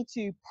ready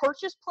to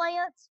purchase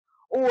plants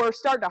or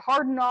start to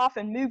harden off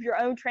and move your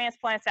own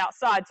transplants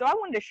outside. So I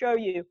wanted to show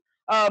you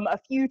a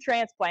few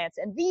transplants,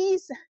 and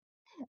these,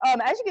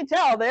 as you can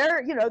tell,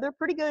 they're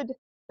pretty good.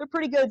 They're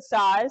pretty good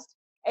sized.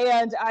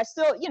 And I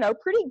still, you know,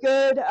 pretty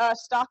good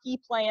stocky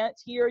plant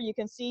here. You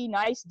can see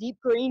nice deep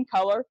green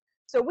color.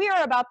 So we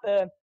are about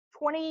the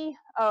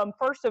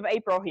 21st of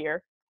April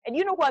here. And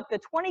you know what? The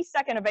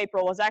 22nd of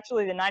April is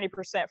actually the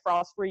 90%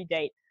 frost-free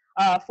date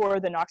for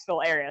the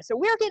Knoxville area. So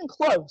we're getting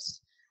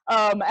close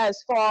as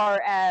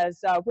far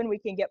as when we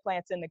can get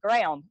plants in the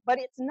ground. But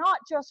it's not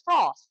just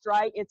frost,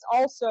 right? It's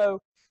also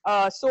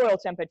soil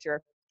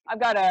temperature. I've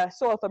got a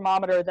soil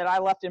thermometer that I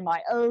left in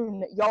my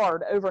own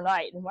yard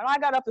overnight. And when I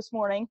got up this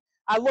morning,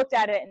 I looked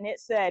at it and it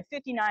said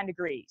 59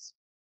 degrees.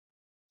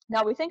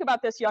 Now we think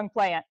about this young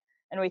plant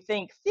and we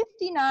think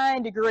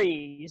 59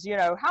 degrees, you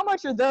know, how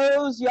much are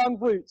those young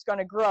roots going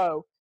to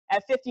grow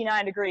at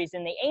 59 degrees?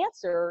 And the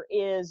answer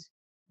is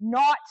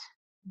not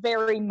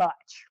very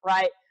much,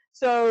 right?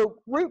 So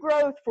root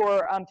growth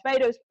for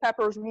tomatoes,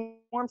 peppers,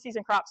 warm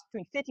season crops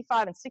between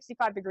 55 and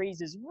 65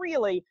 degrees is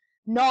really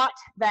not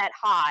that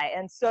high.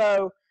 And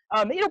so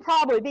it'll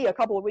probably be a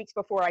couple of weeks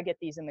before I get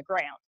these in the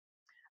ground.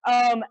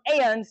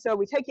 And so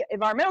we take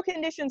environmental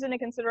conditions into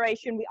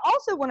consideration. We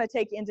also want to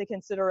take into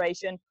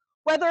consideration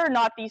whether or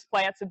not these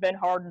plants have been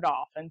hardened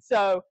off. And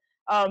so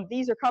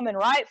these are coming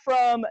right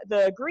from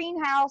the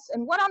greenhouse.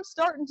 And what I'm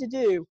starting to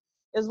do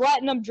is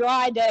letting them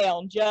dry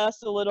down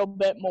just a little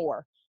bit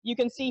more. You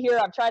can see here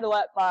I've tried to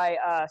let my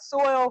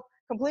soil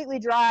completely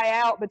dry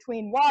out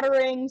between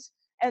waterings.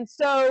 And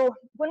so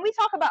when we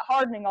talk about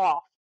hardening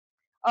off,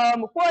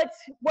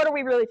 what are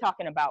we really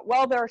talking about?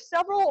 Well, there are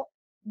several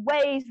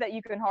ways that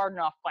you can harden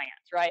off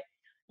plants, right?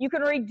 You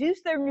can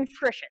reduce their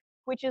nutrition,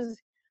 which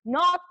is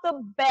not the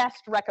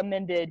best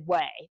recommended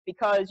way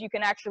because you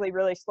can actually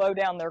really slow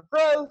down their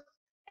growth.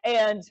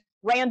 And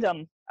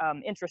random,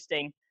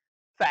 interesting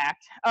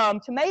fact,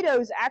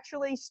 tomatoes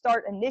actually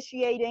start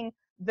initiating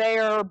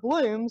their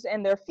blooms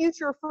and their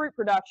future fruit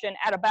production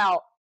at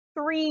about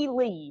 3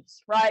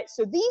 leaves, right?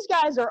 So these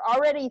guys are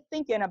already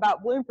thinking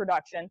about bloom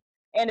production.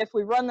 And if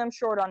we run them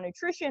short on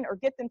nutrition or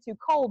get them too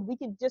cold, we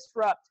can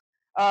disrupt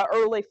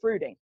early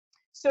fruiting.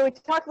 So we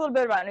talked a little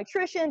bit about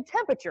nutrition.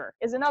 Temperature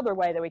is another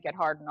way that we could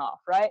harden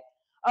off, right?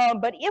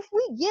 But if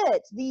we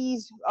get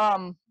these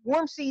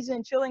warm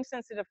season, chilling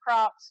sensitive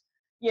crops,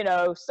 you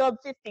know, sub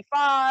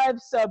 55,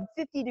 sub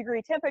 50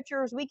 degree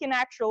temperatures, we can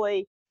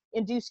actually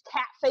induce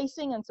cat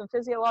facing and some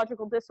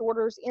physiological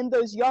disorders in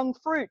those young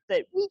fruit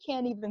that we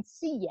can't even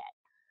see yet.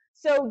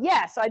 So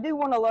yes, I do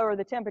want to lower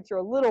the temperature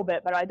a little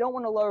bit, but I don't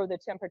want to lower the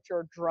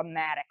temperature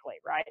dramatically,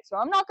 right? So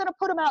I'm not going to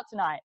put them out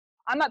tonight.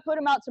 I might put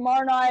them out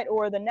tomorrow night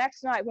or the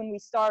next night when we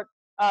start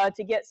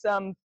to get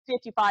some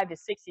 55 to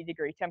 60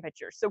 degree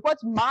temperatures. So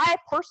what's my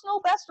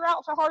personal best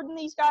route to harden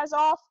these guys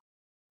off?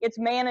 It's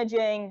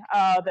managing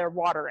their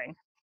watering.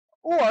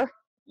 Or,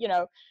 you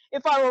know,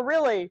 if I were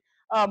really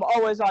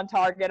always on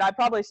target, I'd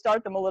probably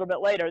start them a little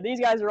bit later.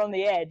 These guys are on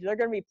the edge. They're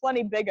going to be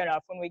plenty big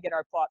enough when we get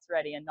our plots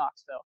ready in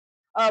Knoxville.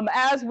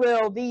 As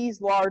will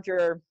these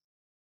larger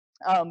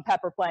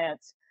pepper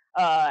plants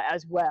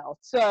as well.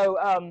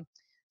 So,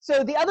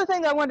 so the other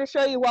thing that I wanted to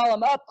show you while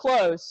I'm up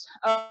close,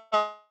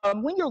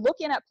 when you're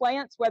looking at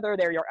plants, whether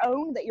they're your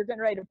own that you're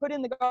getting ready to put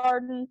in the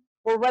garden,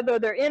 or whether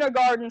they're in a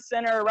garden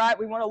center, right?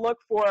 We want to look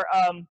for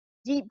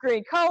deep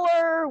green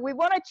color. We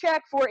want to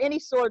check for any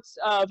sorts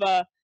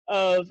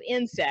of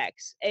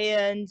insects.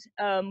 And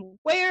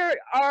where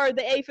are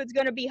the aphids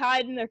going to be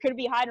hiding? They're going to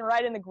be hiding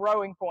right in the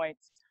growing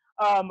points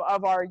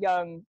of our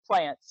young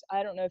plants.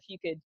 I don't know if you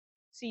could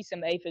see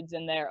some aphids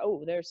in there.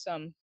 Oh, there's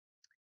some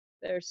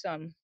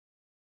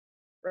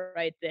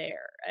right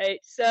there, right?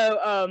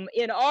 So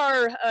in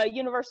our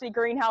university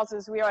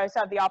greenhouses, we always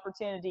have the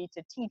opportunity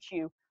to teach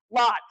you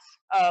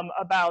lots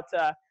about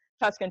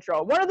pest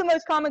control. One of the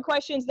most common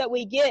questions that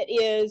we get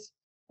is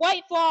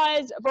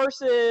whiteflies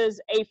versus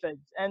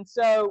aphids. And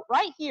so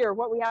right here,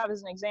 what we have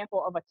is an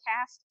example of a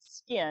cast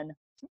skin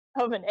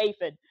of an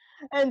aphid.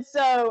 And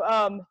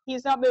so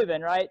he's not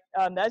moving, right?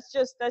 That's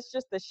just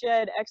the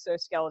shed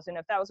exoskeleton.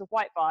 If that was a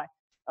whitefly,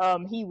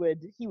 he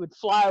would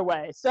fly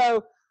away.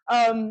 So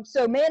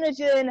so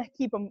managing,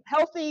 keep them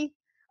healthy,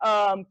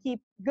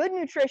 keep good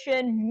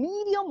nutrition,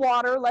 medium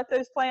water, let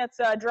those plants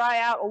dry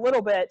out a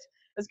little bit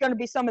is going to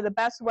be some of the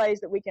best ways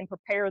that we can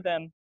prepare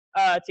them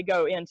to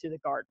go into the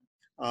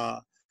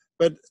garden.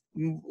 But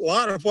a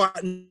lot of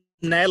what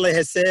Natalie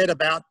has said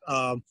about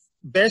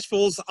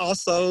vegetables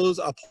also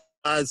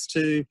applies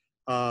to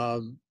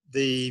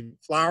the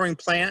flowering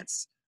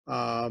plants.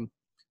 One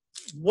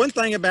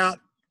thing about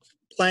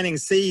planting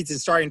seeds and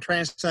starting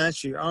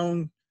transplants your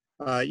own,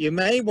 you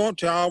may want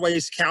to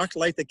always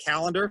calculate the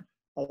calendar.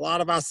 A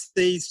lot of our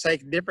seeds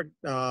take different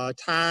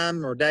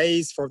time or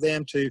days for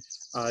them to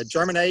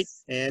germinate.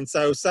 And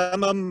so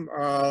some of them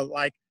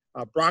like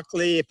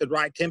broccoli, if the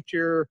right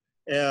temperature,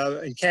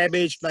 and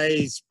cabbage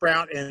may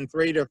sprout in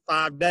 3 to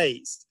 5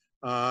 days.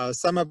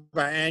 Some of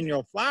our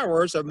annual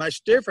flowers are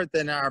much different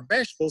than our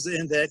vegetables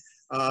in that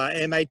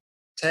it may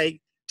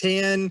take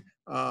 10,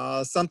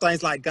 some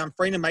things like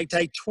Gomphrena may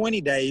take 20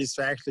 days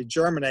to actually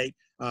germinate,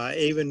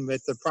 even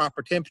with the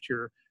proper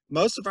temperature.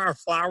 Most of our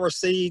flower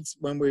seeds,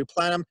 when we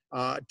plant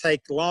them,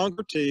 take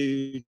longer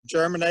to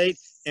germinate,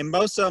 and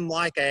most of them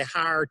like a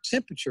higher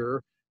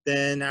temperature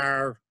than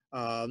our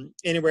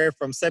anywhere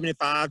from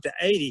 75 to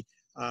 80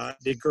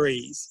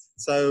 degrees.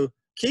 So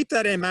keep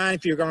that in mind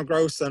if you're going to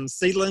grow some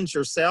seedlings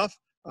yourself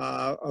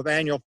of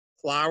annual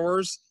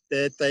flowers,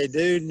 that they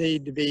do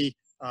need to be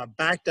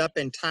backed up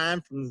in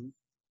time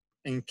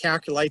and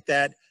calculate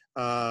that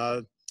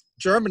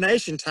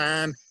germination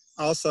time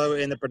also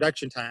in the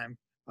production time.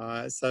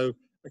 So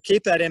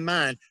keep that in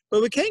mind.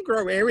 But we can't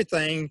grow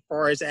everything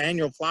for as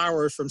annual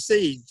flowers from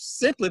seeds,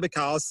 simply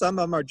because some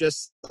of them are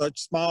just such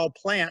small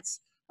plants,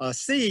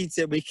 seeds,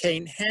 that we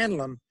can't handle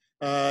them.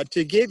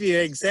 To give you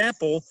an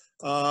example,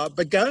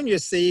 begonia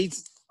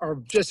seeds are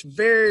just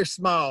very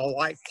small,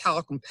 like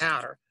talcum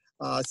powder.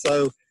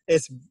 So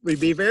would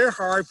be very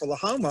hard for the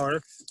homeowner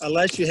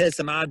unless you had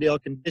some ideal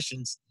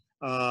conditions.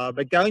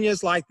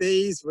 Begonias like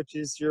these, which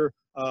is your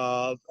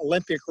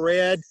Olympic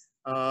red,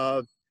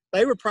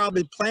 they were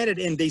probably planted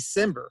in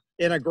December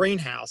in a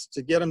greenhouse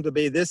to get them to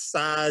be this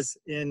size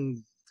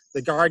in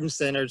the garden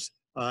centers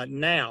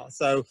now.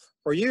 So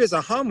for you as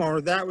a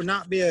homeowner, that would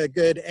not be a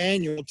good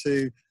annual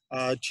to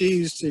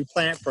choose to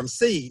plant from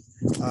seed.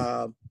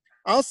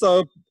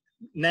 Also,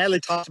 Natalie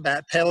talked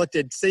about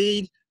pelleted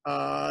seed.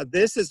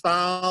 This is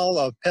vial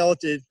of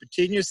pelleted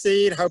petunia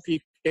seed. Hope you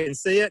can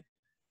see it.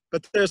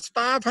 But there's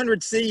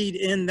 500 seed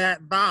in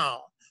that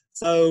vial.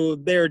 So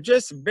they're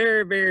just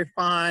very, very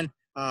fine.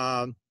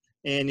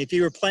 And if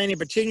you were planting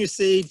petunia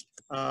seed,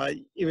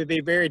 it would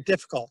be very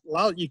difficult.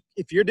 Well,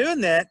 if you're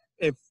doing that,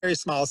 a very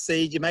small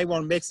seed, you may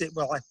want to mix it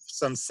with like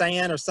some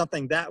sand or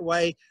something that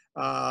way.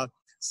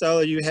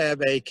 So you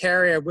have a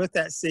carrier with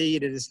that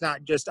seed, and it's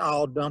not just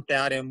all dumped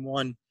out in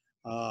one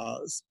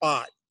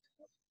spot.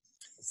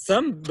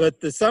 Some of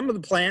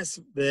the plants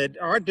that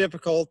are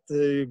difficult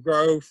to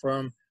grow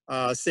from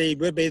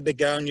seed would be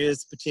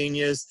begonias,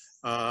 petunias.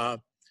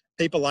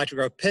 People like to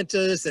grow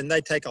pentas, and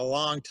they take a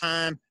long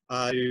time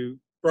to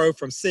grow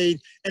from seed.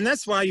 And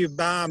that's why you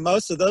buy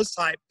most of those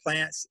type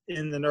plants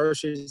in the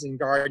nurseries and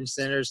garden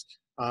centers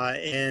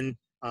in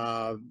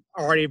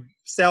already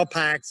cell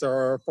packs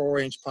or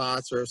 4-inch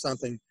pots or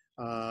something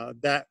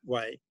that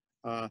way.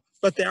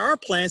 But there are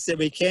plants that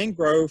we can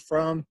grow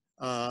from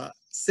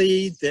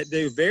seed that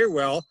do very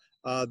well.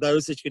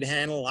 Those that you can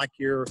handle, like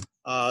your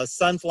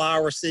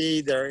sunflower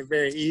seed, they're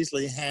very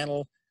easily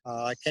handled,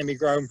 can be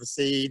grown from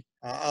seed.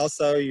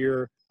 Also,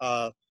 your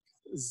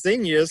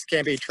zinnias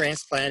can be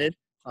transplanted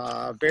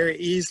very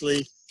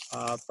easily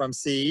from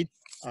seed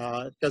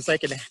because they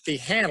can be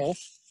handled.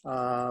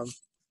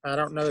 I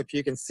don't know if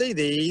you can see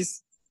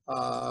these,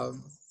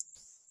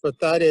 but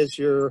that is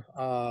your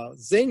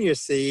zinnia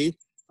seed.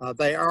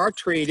 They are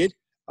treated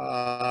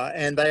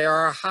and they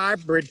are a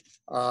hybrid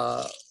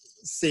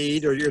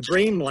seed, or your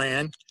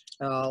dreamland.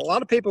 A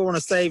lot of people want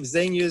to save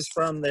zinnias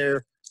from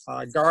their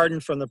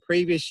garden from the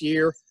previous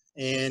year,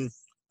 and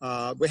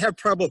we have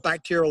trouble with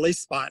bacterial leaf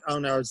spot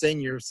on our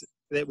zinnias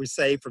that we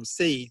save from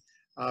seed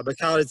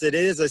because it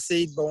is a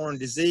seed-borne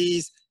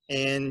disease,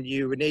 and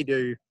you would need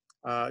to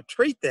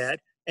treat that.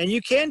 And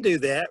you can do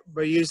that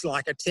by using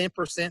like a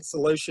 10%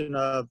 solution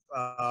of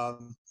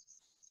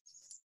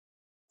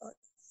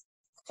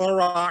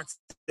Clorox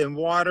in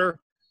water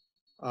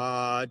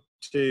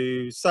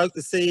to soak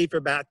the seed for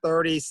about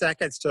 30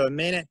 seconds to a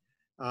minute,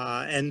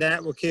 and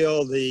that will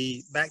kill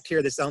the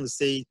bacteria that's on the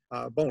seed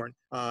borne.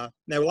 Now,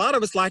 a lot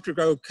of us like to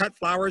grow cut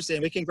flowers,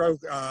 and we can grow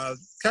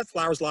cut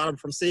flowers, a lot of them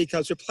from seed,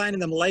 because we're planting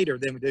them later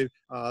than we do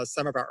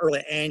some of our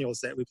early annuals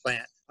that we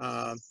plant.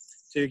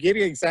 To give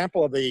you an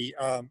example of the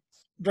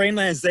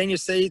Dreamland zinnia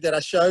seed that I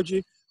showed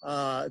you,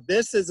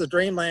 this is a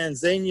Dreamland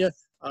zinnia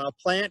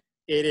plant.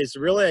 It is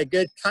really a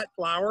good cut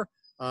flower.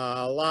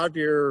 A lot of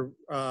your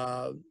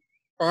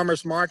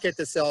farmers market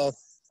that sell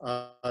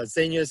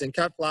zinnias and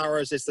cut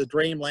flowers, it's the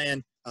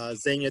Dreamland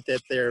zinnia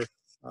that they're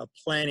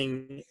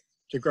planning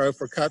to grow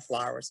for cut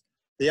flowers.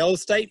 The old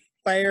State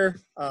Fair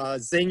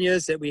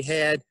zinnias that we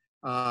had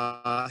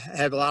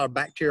have a lot of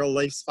bacterial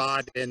leaf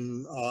spot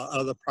and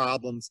other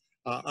problems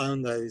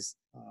on those.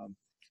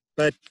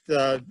 But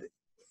a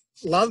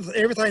lot of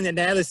everything that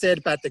Natalie said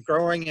about the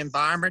growing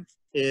environment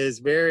is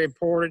very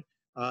important.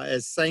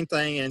 It's the same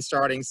thing in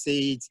starting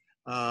seeds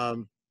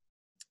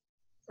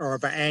or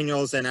of our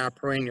annuals and our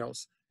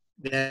perennials.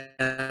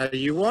 Now,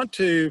 you want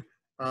to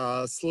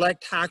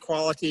select high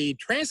quality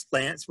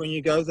transplants when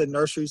you go to the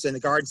nurseries and the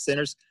garden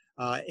centers,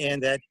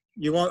 and that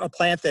you want a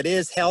plant that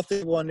is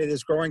healthy, one that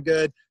is growing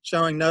good,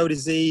 showing no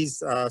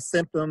disease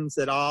symptoms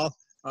at all.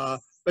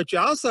 But you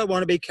also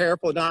want to be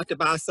careful not to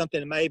buy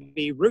something that may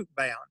be root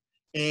bound.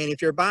 And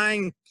if you're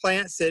buying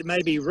plants that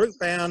may be root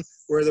bound,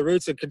 where the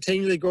roots are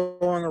continually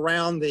going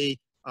around the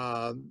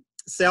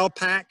cell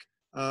pack,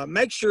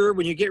 make sure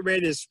when you get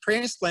ready to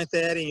transplant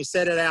that and you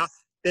set it out,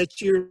 that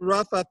you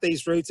rough up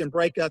these roots and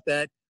break up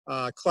that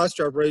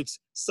cluster of roots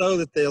so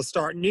that they'll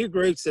start new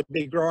roots that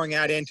be growing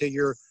out into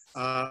your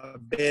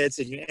beds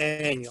and your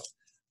annual.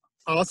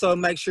 Also,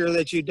 make sure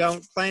that you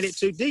don't plant it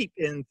too deep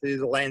into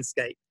the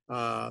landscape.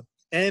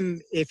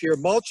 And if you're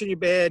mulching your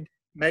bed,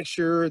 make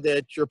sure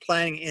that you're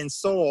planting in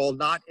soil,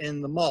 not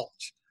in the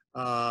mulch.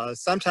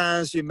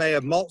 Sometimes you may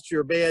have mulched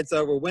your beds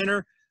over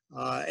winter,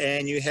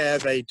 and you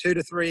have a 2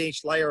 to 3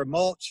 inch layer of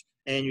mulch,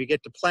 and you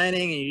get to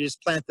planting, and you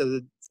just plant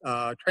the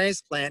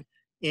transplant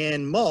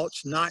in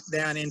mulch, not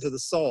down into the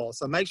soil.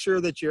 So make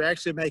sure that you're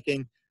actually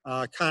making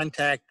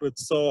contact with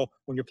soil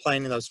when you're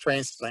planting those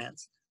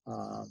transplants.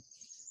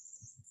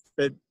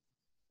 But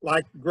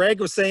like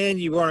Greg was saying,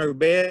 you want your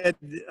bed,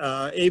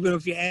 even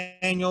if your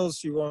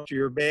annuals, you want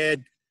your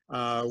bed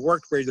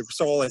worked where the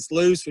soil is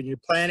loose when you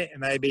plant it,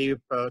 and maybe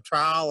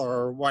trial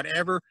or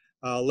whatever,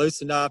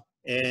 loosen up,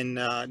 and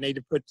need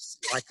to put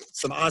like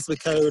some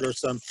Osmocote or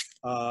some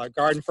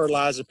garden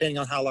fertilizer, depending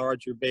on how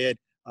large your bed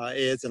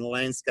is in the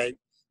landscape.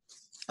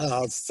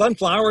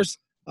 Sunflowers,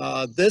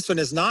 this one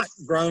is not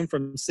grown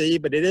from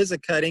seed, but it is a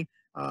cutting.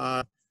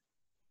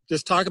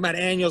 Just talking about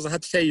annuals, I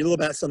have to tell you a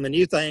little about some of the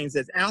new things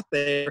that's out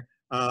there.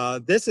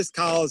 This is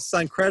called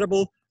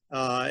Suncredible.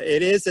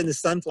 It is in the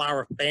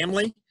sunflower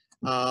family.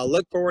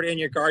 Look for it in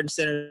your garden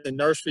center and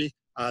nursery.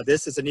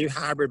 This is a new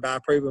hybrid by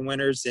proven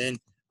winners, and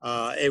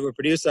it will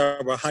produce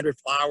over 100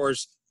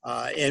 flowers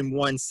in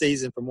one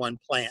season from one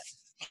plant.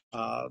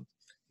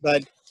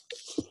 But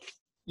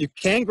you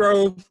can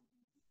grow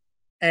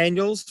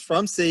annuals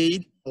from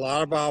seed. A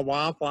lot of our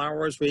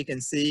wildflowers we can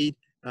seed,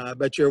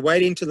 but you're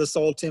waiting till the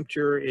soil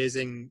temperature is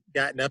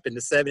gotten up into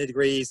 70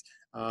 degrees,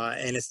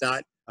 and it's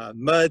not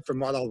mud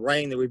from all the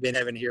rain that we've been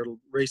having here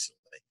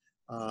recently.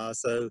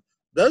 So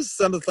those are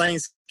some of the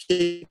things to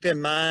keep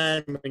in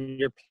mind when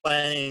you're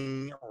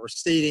planting or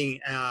seeding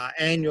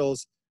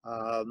annuals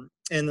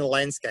in the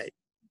landscape.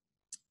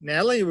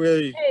 Natalie,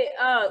 really? Hey,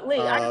 Lee,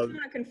 I just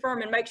want to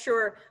confirm and make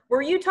sure,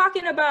 were you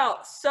talking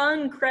about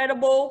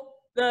Suncredible,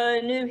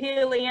 the new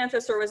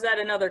Helianthus, or was that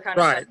another kind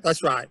of? Right,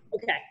 that's right.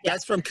 Okay. Yeah.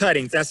 That's from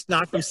cuttings. That's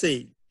not from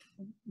seed.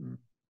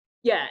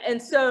 Yeah,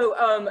 and so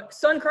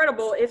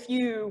Suncredible, if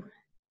you,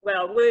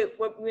 well,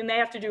 we may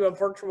have to do a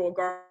virtual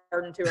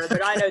garden tour,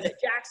 but I know that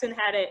Jackson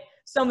had it.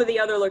 Some of the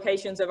other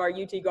locations of our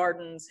UT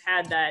gardens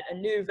had that, a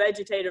new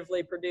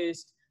vegetatively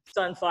produced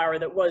sunflower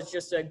that was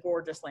just a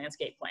gorgeous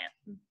landscape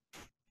plant.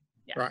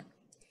 Yeah. Right.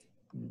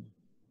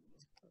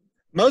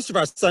 Most of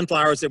our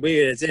sunflowers that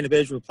we as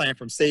individuals plant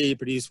from seed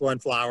produce one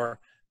flower,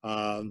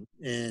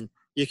 and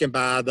you can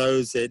buy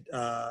those that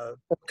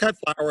cut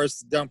flowers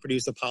don't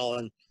produce a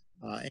pollen.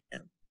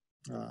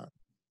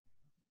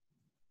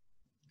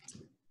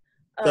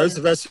 Those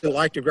of us who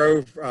like to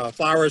grow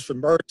flowers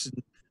from birds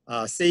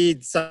and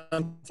seed,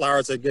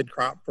 sunflowers are a good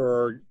crop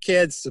for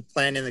kids to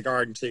plant in the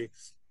garden too.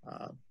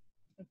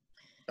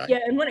 Yeah,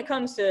 and when it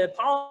comes to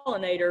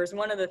pollinators,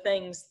 one of the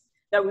things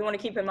that we want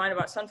to keep in mind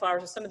about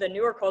sunflowers is some of the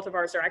newer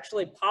cultivars are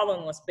actually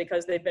pollenless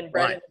because they've been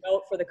bred and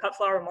developed for the cut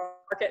flower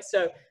market.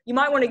 So you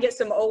might want to get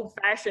some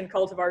old-fashioned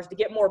cultivars to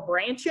get more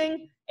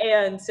branching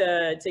and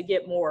to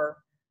get more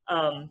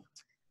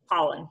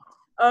pollen.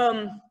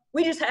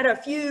 We just had a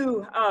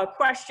few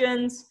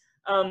questions.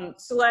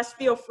 Celeste,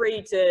 feel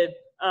free to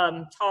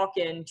talk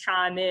and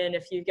chime in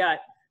if you've got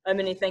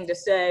anything to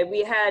say.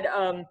 We had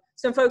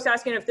some folks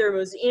asking if there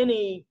was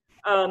any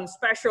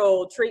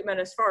special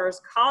treatment as far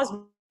as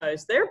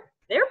cosmos.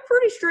 They're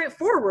pretty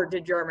straightforward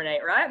to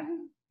germinate, right?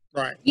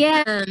 Right.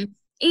 Yeah,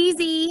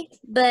 easy,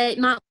 but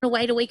might want to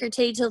wait a week or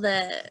two till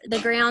the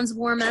grounds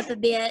warm up a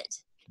bit.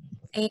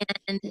 And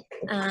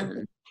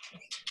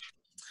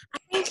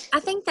I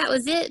think that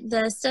was it.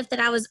 The stuff that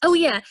I was. Oh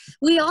yeah,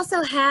 we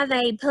also have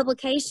a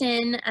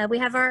publication. We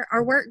have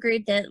our work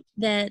group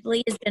that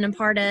Lee has been a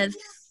part of.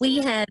 We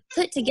have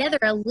put together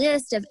a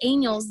list of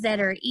annuals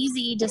that are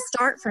easy to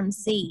start from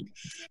seed,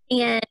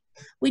 and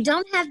we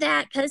don't have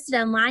that posted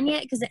online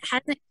yet because it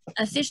hasn't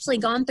officially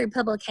gone through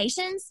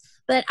publications.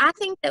 But I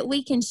think that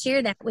we can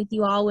share that with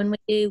you all when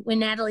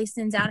Natalie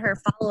sends out her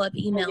follow-up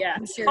email. Yeah,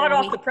 I'm sure hot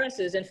off the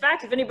presses. In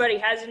fact, if anybody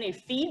has any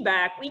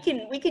feedback, we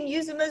can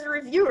use them as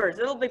reviewers.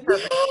 It'll be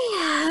perfect.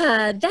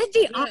 Yeah, that'd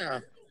be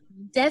awesome.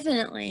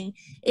 Definitely.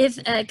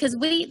 If because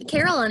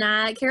Carol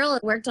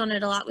had worked on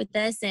it a lot with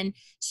us, and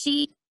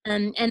she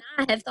and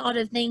I have thought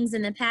of things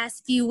in the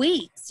past few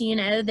weeks,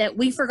 that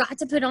we forgot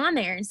to put on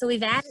there, and so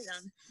we've added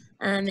them.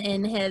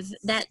 And has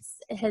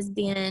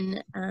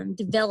been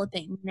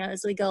developing,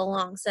 as we go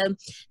along. So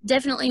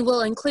definitely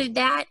we'll include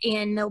that,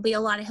 and there'll be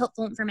a lot of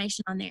helpful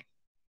information on there.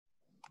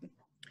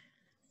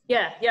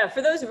 Yeah.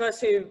 For those of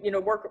us who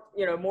work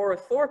more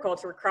with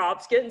floriculture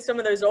crops, getting some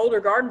of those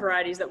older garden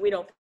varieties that we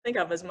don't think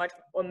of as much,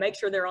 we'll make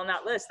sure they're on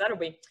that list. That'll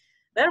be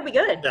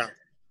good. Yeah,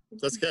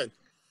 that's good.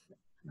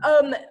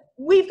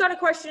 We've got a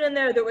question in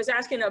there that was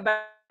asking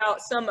about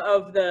some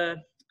of the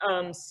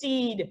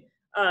seed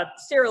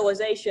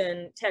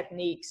sterilization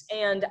techniques,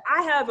 and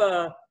I have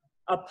a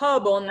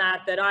pub on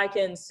that I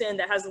can send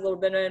that has a little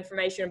bit of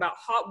information about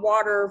hot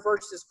water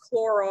versus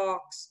Clorox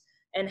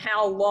and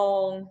how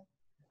long,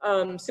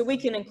 so we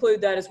can include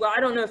that as well. I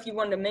don't know if you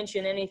wanted to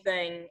mention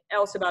anything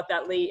else about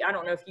that, Lee. I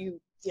don't know if you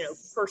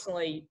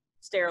personally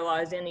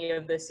sterilize any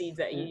of the seeds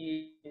that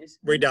you use.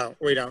 We don't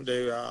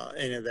do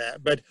any of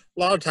that, but a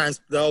lot of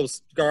times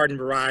those garden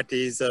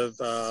varieties of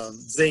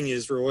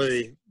zinnias are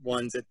really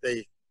ones that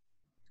they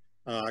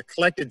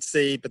collected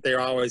seed, but they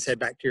always had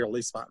bacterial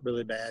leaf spot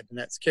really bad, and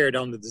that's carried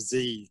on to the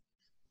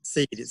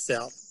seed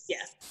itself. Yeah.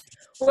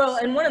 Well,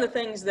 and one of the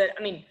things that,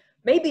 I mean,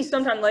 maybe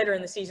sometime later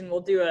in the season we'll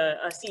do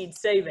a seed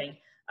saving.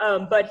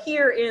 But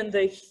here in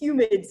the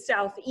humid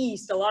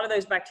southeast, a lot of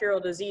those bacterial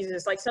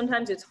diseases, like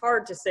sometimes it's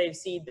hard to save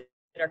seed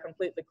that are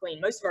completely clean.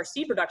 Most of our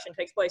seed production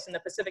takes place in the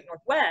Pacific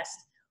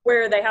Northwest,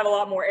 where they have a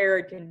lot more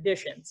arid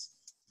conditions.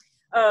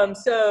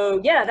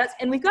 So yeah,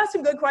 and we've got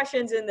some good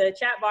questions in the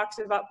chat box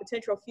about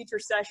potential future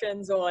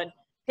sessions on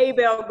hay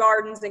bale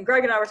gardens. And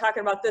Greg and I were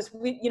talking about this.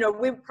 We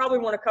probably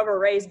want to cover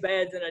raised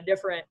beds in a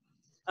different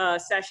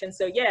session.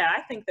 So yeah,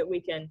 I think that we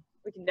can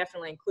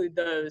definitely include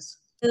those.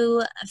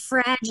 So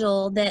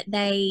fragile that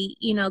they,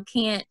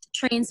 can't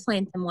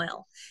transplant them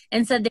well.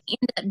 And so they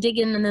end up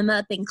digging them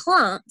up in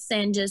clumps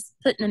and just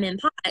putting them in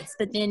pots,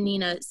 but then,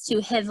 it's too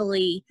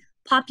heavily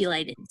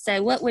populated.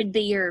 So what would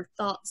be your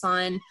thoughts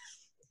on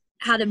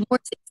how to more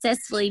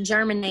successfully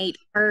germinate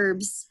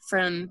herbs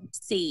from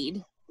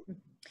seed?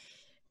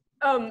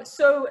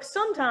 So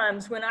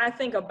sometimes when I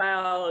think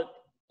about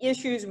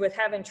issues with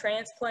having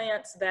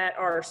transplants that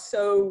are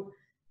so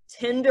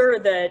tender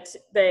that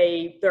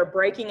they're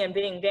breaking and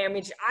being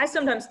damaged, I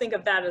sometimes think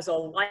of that as a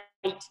light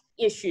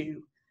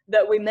issue,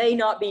 that we may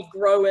not be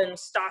growing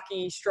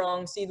stocky,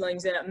 strong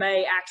seedlings, and it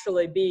may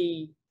actually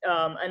be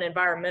an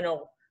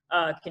environmental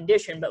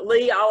condition. But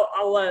Lee,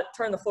 I'll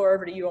turn the floor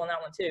over to you on that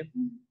one too.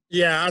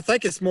 Yeah, I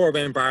think it's more of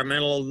an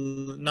environmental,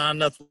 not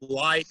enough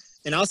light,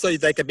 and also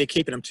they could be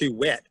keeping them too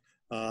wet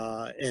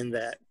in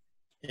that.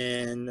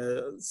 And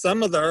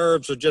some of the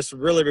herbs are just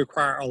really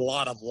require a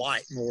lot of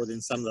light more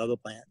than some of the other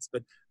plants.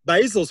 But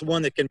basil's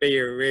one that can be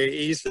very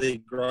easily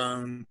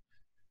grown.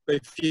 But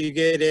if you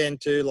get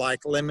into like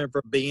lemon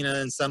verbena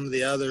and some of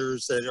the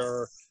others that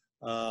are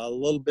a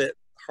little bit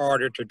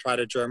harder to try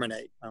to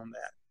germinate on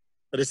that.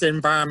 But it's an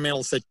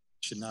environmental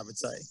situation, I would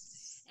say.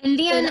 And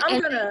then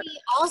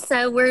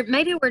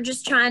maybe we're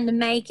just trying to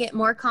make it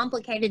more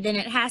complicated than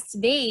it has to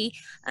be.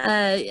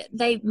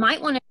 They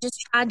might want to just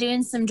try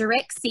doing some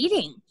direct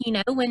seeding,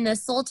 when the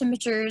soil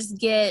temperatures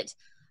get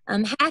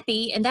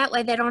happy, and that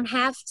way they don't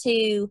have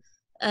to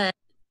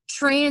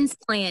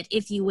transplant,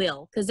 if you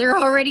will, because they're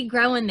already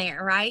growing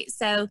there, right?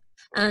 So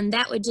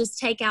that would just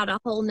take out a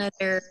whole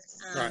nother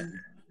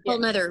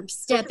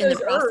step in the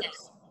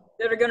process.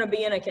 That are going to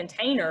be in a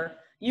container,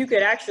 you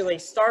could actually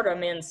start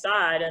them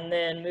inside and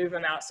then move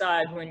them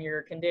outside when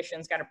your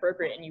conditions got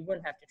appropriate, and you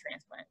wouldn't have to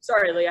transplant.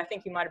 Sorry, Lee, I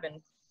think you might have been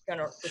going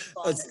to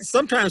respond.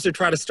 Sometimes we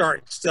try to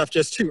start stuff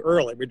just too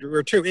early.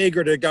 We're too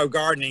eager to go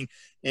gardening,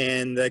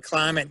 and the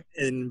climate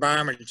and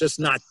environment is just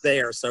not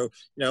there. So,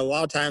 a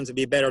lot of times it'd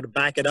be better to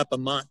back it up a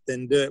month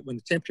than do it when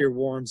the temperature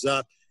warms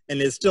up, and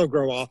it'll still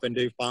grow off and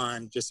do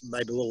fine, just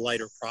maybe a little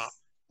later crop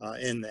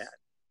in that.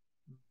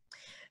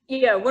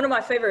 Yeah, one of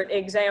my favorite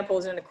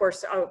examples, and of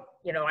course,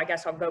 I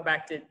guess I'll go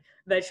back to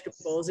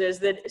vegetables, is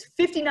that it's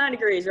 59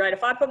 degrees, right?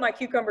 If I put my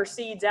cucumber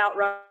seeds out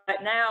right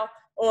now,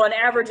 on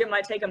average, it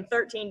might take them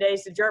 13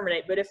 days to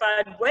germinate. But if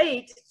I'd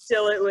wait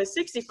till it was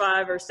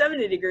 65 or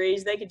 70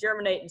 degrees, they could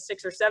germinate in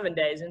 6 or 7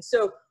 days. And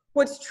so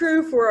what's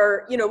true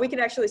for, we can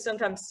actually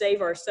sometimes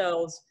save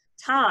ourselves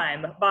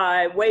time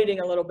by waiting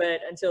a little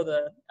bit until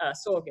the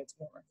soil gets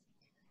warmer.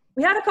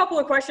 We had a couple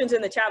of questions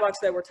in the chat box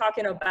that were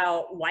talking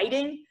about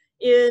lighting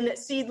in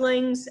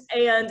seedlings,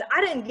 and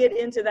I didn't get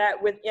into that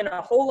in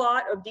a whole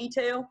lot of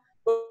detail,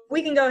 but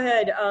we can go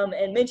ahead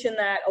and mention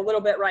that a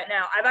little bit right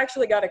now. I've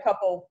actually got a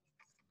couple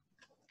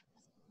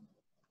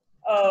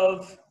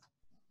of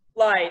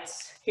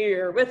lights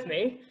here with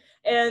me,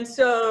 and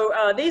so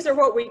these are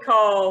what we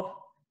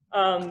call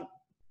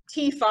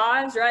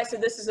T5s, right? So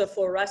this is a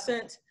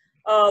fluorescent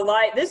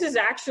light. This is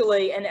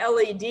actually an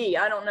LED.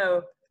 I don't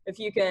know if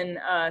you can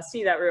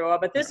see that real well,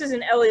 but this is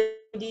an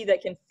LED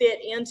that can fit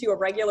into a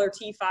regular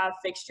T5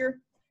 fixture.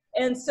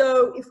 And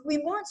so if we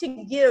want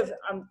to give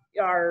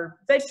our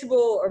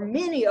vegetable or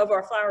many of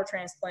our flower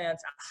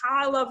transplants a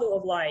high level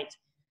of light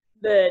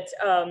that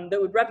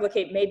would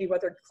replicate maybe what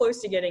they're close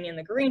to getting in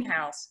the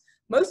greenhouse,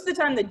 most of the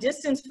time the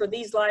distance for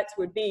these lights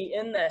would be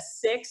in the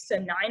 6 to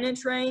 9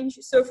 inch range.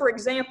 So for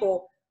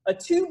example, a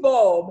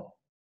 2-bulb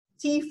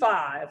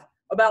T5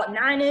 about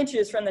 9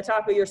 inches from the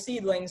top of your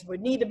seedlings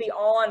would need to be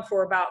on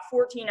for about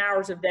 14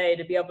 hours a day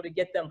to be able to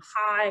get them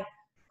high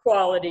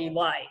quality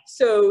light.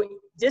 So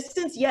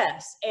distance,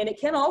 yes, and it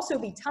can also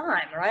be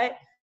time, right?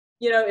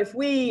 If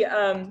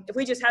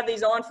we just have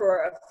these on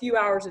for a few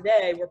hours a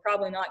day, we're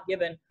probably not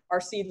giving our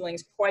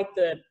seedlings quite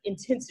the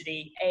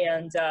intensity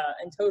and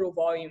total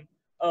volume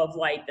of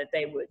light that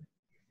they would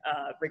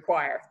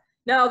require.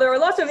 Now, there are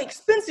lots of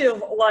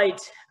expensive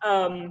light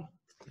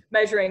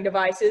measuring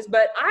devices,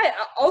 but I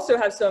also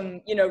have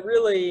some,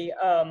 really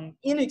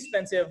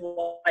inexpensive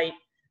light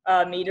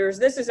meters.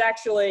 This is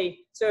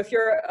actually, so if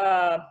you're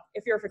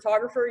a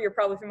photographer, you're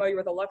probably familiar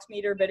with a lux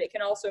meter, but it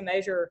can also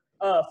measure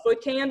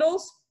foot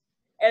candles.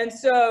 And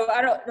so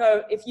I don't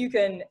know if you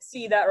can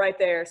see that right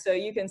there. So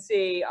you can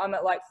see I'm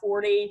at like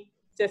 40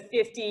 to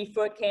 50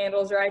 foot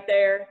candles right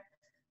there.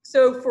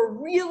 So for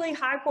really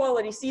high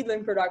quality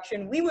seedling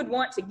production, we would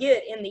want to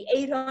get in the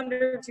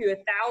 800 to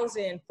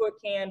 1,000 foot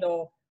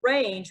candle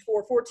range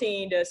for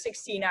 14 to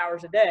 16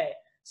 hours a day.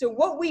 So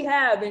what we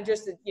have in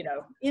just the, you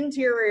know,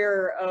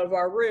 interior of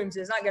our rooms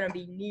is not going to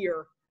be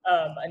near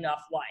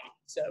enough light.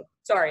 So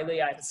sorry,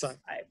 Lee, I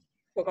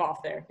took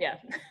off there. Yeah.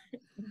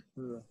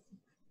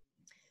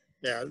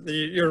 Yeah,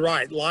 you're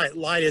right.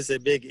 Light is a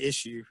big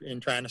issue in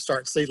trying to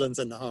start seedlings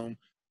in the home.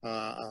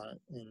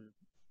 And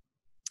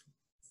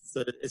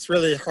so it's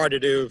really hard to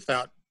do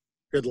without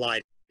good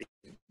light.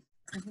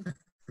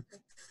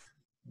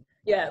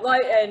 Yeah,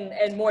 light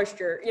and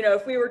moisture. You know,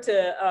 if we were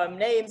to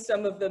name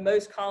some of the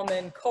most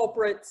common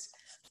culprits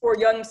for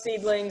young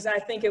seedlings, I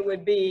think it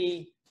would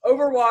be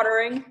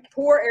overwatering,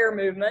 poor air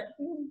movement,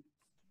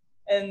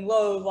 and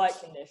low light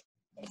conditions.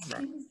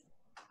 Right.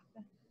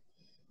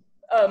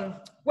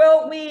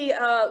 Well,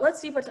 let's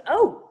see what's,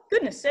 oh,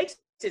 goodness sakes,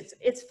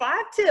 it's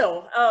 5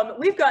 till.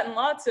 We've gotten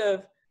lots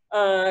of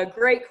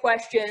great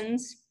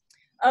questions.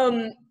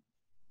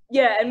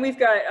 Yeah, and we've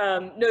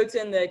got notes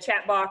in the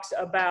chat box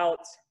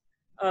about,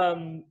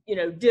 you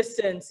know,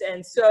 distance.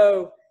 And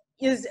so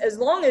as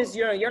long as,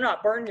 you know, you're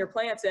not burning your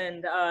plants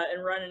and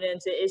running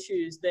into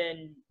issues,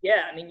 then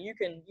yeah, I mean, you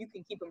can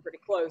keep them pretty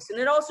close. And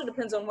it also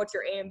depends on what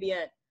your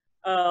ambient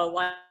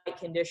light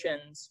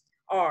conditions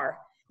are.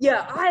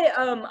 Yeah,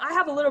 I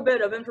have a little bit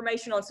of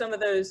information on some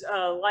of those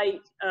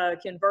light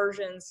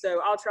conversions,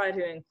 so I'll try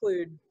to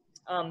include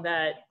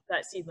that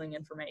seedling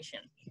information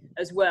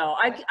as well.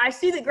 I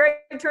see that Greg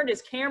turned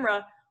his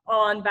camera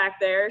on back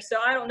there, so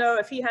I don't know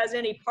if he has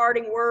any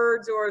parting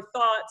words or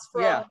thoughts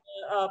from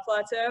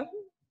Plateau.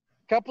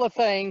 Couple of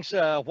things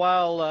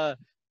while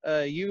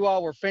you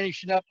all were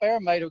finishing up there,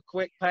 made a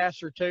quick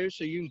pass or two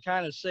so you can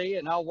kind of see,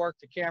 and I'll work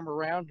the camera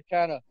around to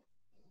kind of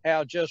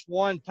how just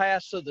one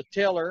pass of the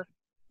tiller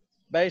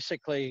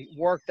basically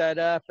work that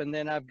up, and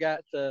then I've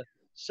got the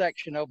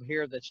section over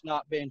here that's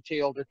not been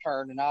tilled or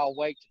turned, and I'll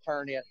wait to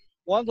turn it.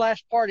 One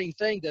last parting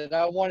thing that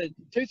I wanted,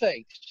 2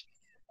 things.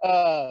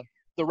 The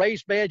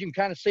raised bed, you can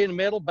kind of see in the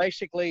middle,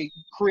 basically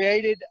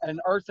created an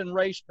earthen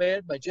raised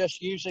bed by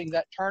just using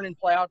that turning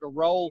plow to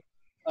roll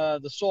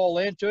the soil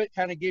into it.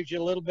 Kind of gives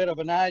you a little bit of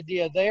an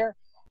idea there.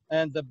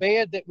 And the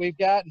bed that we've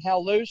got and how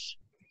loose.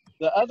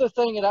 The other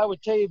thing that I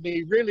would tell you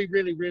be really,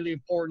 really, really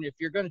important, if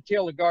you're going to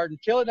till the garden,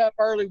 till it up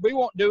early. We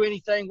won't do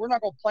anything. We're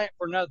not going to plant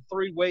for another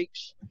 3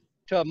 weeks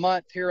to a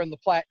month here in the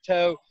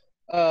plateau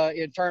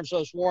in terms of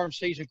those warm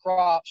season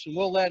crops. And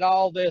we'll let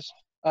all this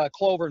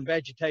clover and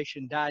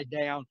vegetation die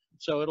down,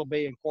 so it'll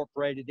be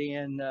incorporated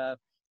in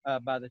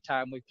by the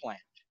time we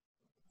plant.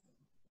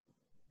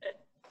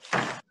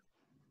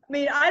 I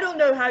mean, I don't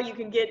know how you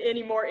can get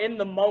any more in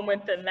the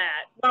moment than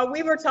that. While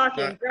we were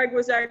talking, Greg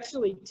was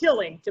actually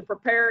tilling to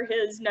prepare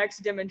his next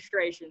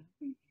demonstration.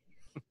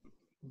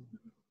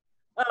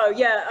 Oh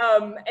yeah,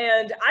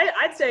 and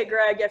I'd say,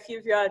 Greg, if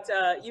you've got,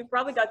 you've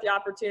probably got the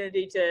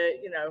opportunity to,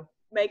 you know,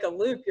 make a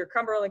loop. Your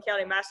Cumberland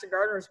County Master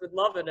Gardeners would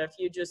love it if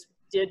you just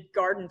did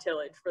garden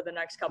tillage for the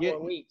next couple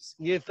of weeks.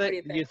 You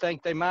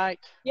think they might?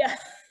 Yeah.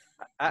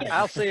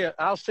 I'll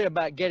see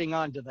about getting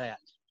onto that.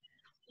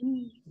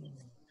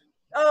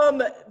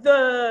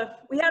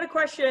 We had a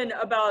question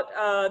about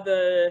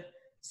the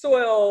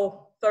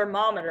soil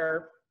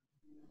thermometer,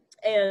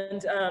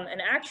 and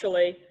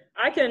actually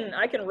I can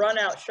run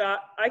outside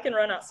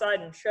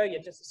and show you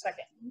just a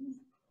second.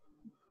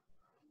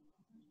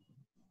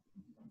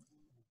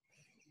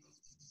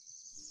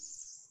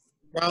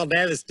 While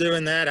Dad is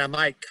doing that, I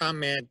might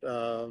comment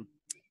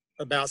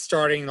about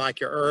starting like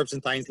your herbs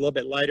and things a little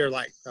bit later,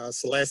 like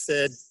Celeste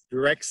said,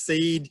 direct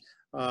seed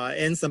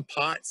in some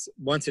pots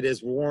once it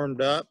is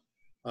warmed up,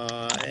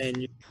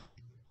 and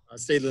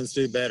seedlings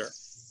do better.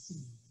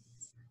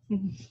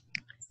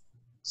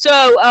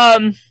 So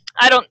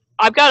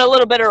I've got a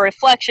little bit of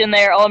reflection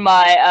there on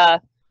my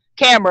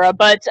camera,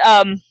 but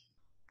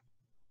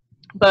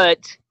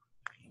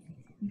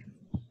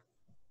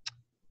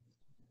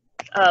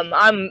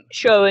I'm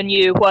showing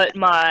you what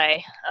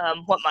my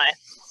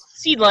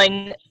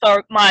seedling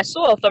or my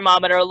soil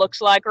thermometer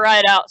looks like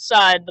right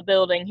outside the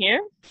building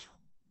here.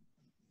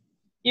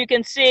 You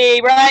can see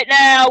right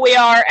now we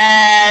are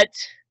at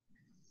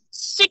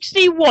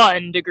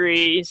 61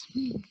 degrees.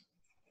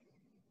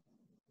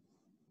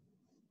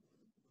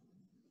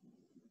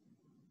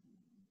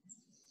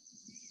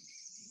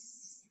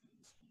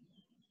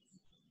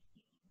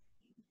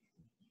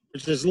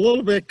 Which is a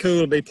little bit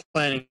cool to be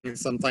planting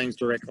some things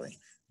directly.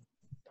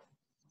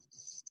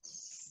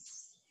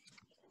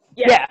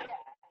 Yeah.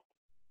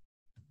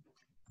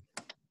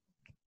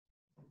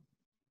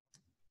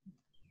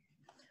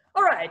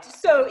 All right,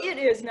 so it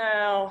is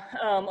now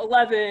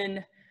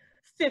 11:57,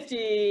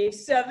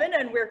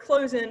 and we're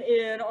closing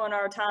in on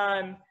our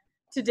time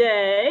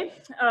today.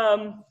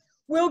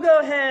 We'll go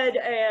ahead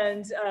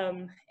and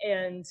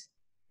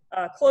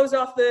close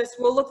off this.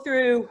 We'll look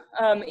through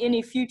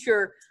any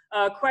future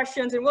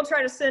questions, and we'll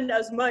try to send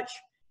as much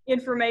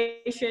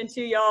information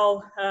to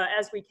y'all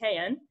as we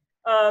can.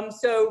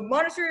 So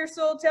monitor your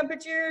soil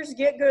temperatures,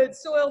 get good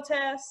soil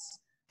tests,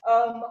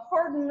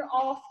 harden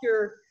off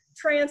your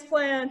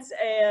transplants,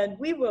 and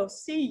we will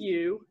see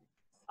you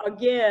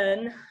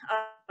again.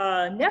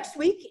 Next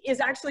week is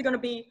actually going to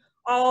be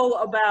all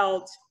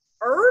about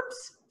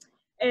herbs,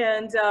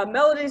 and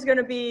Melody's going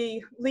to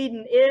be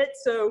leading it.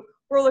 So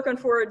we're looking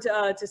forward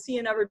to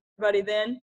seeing everybody then.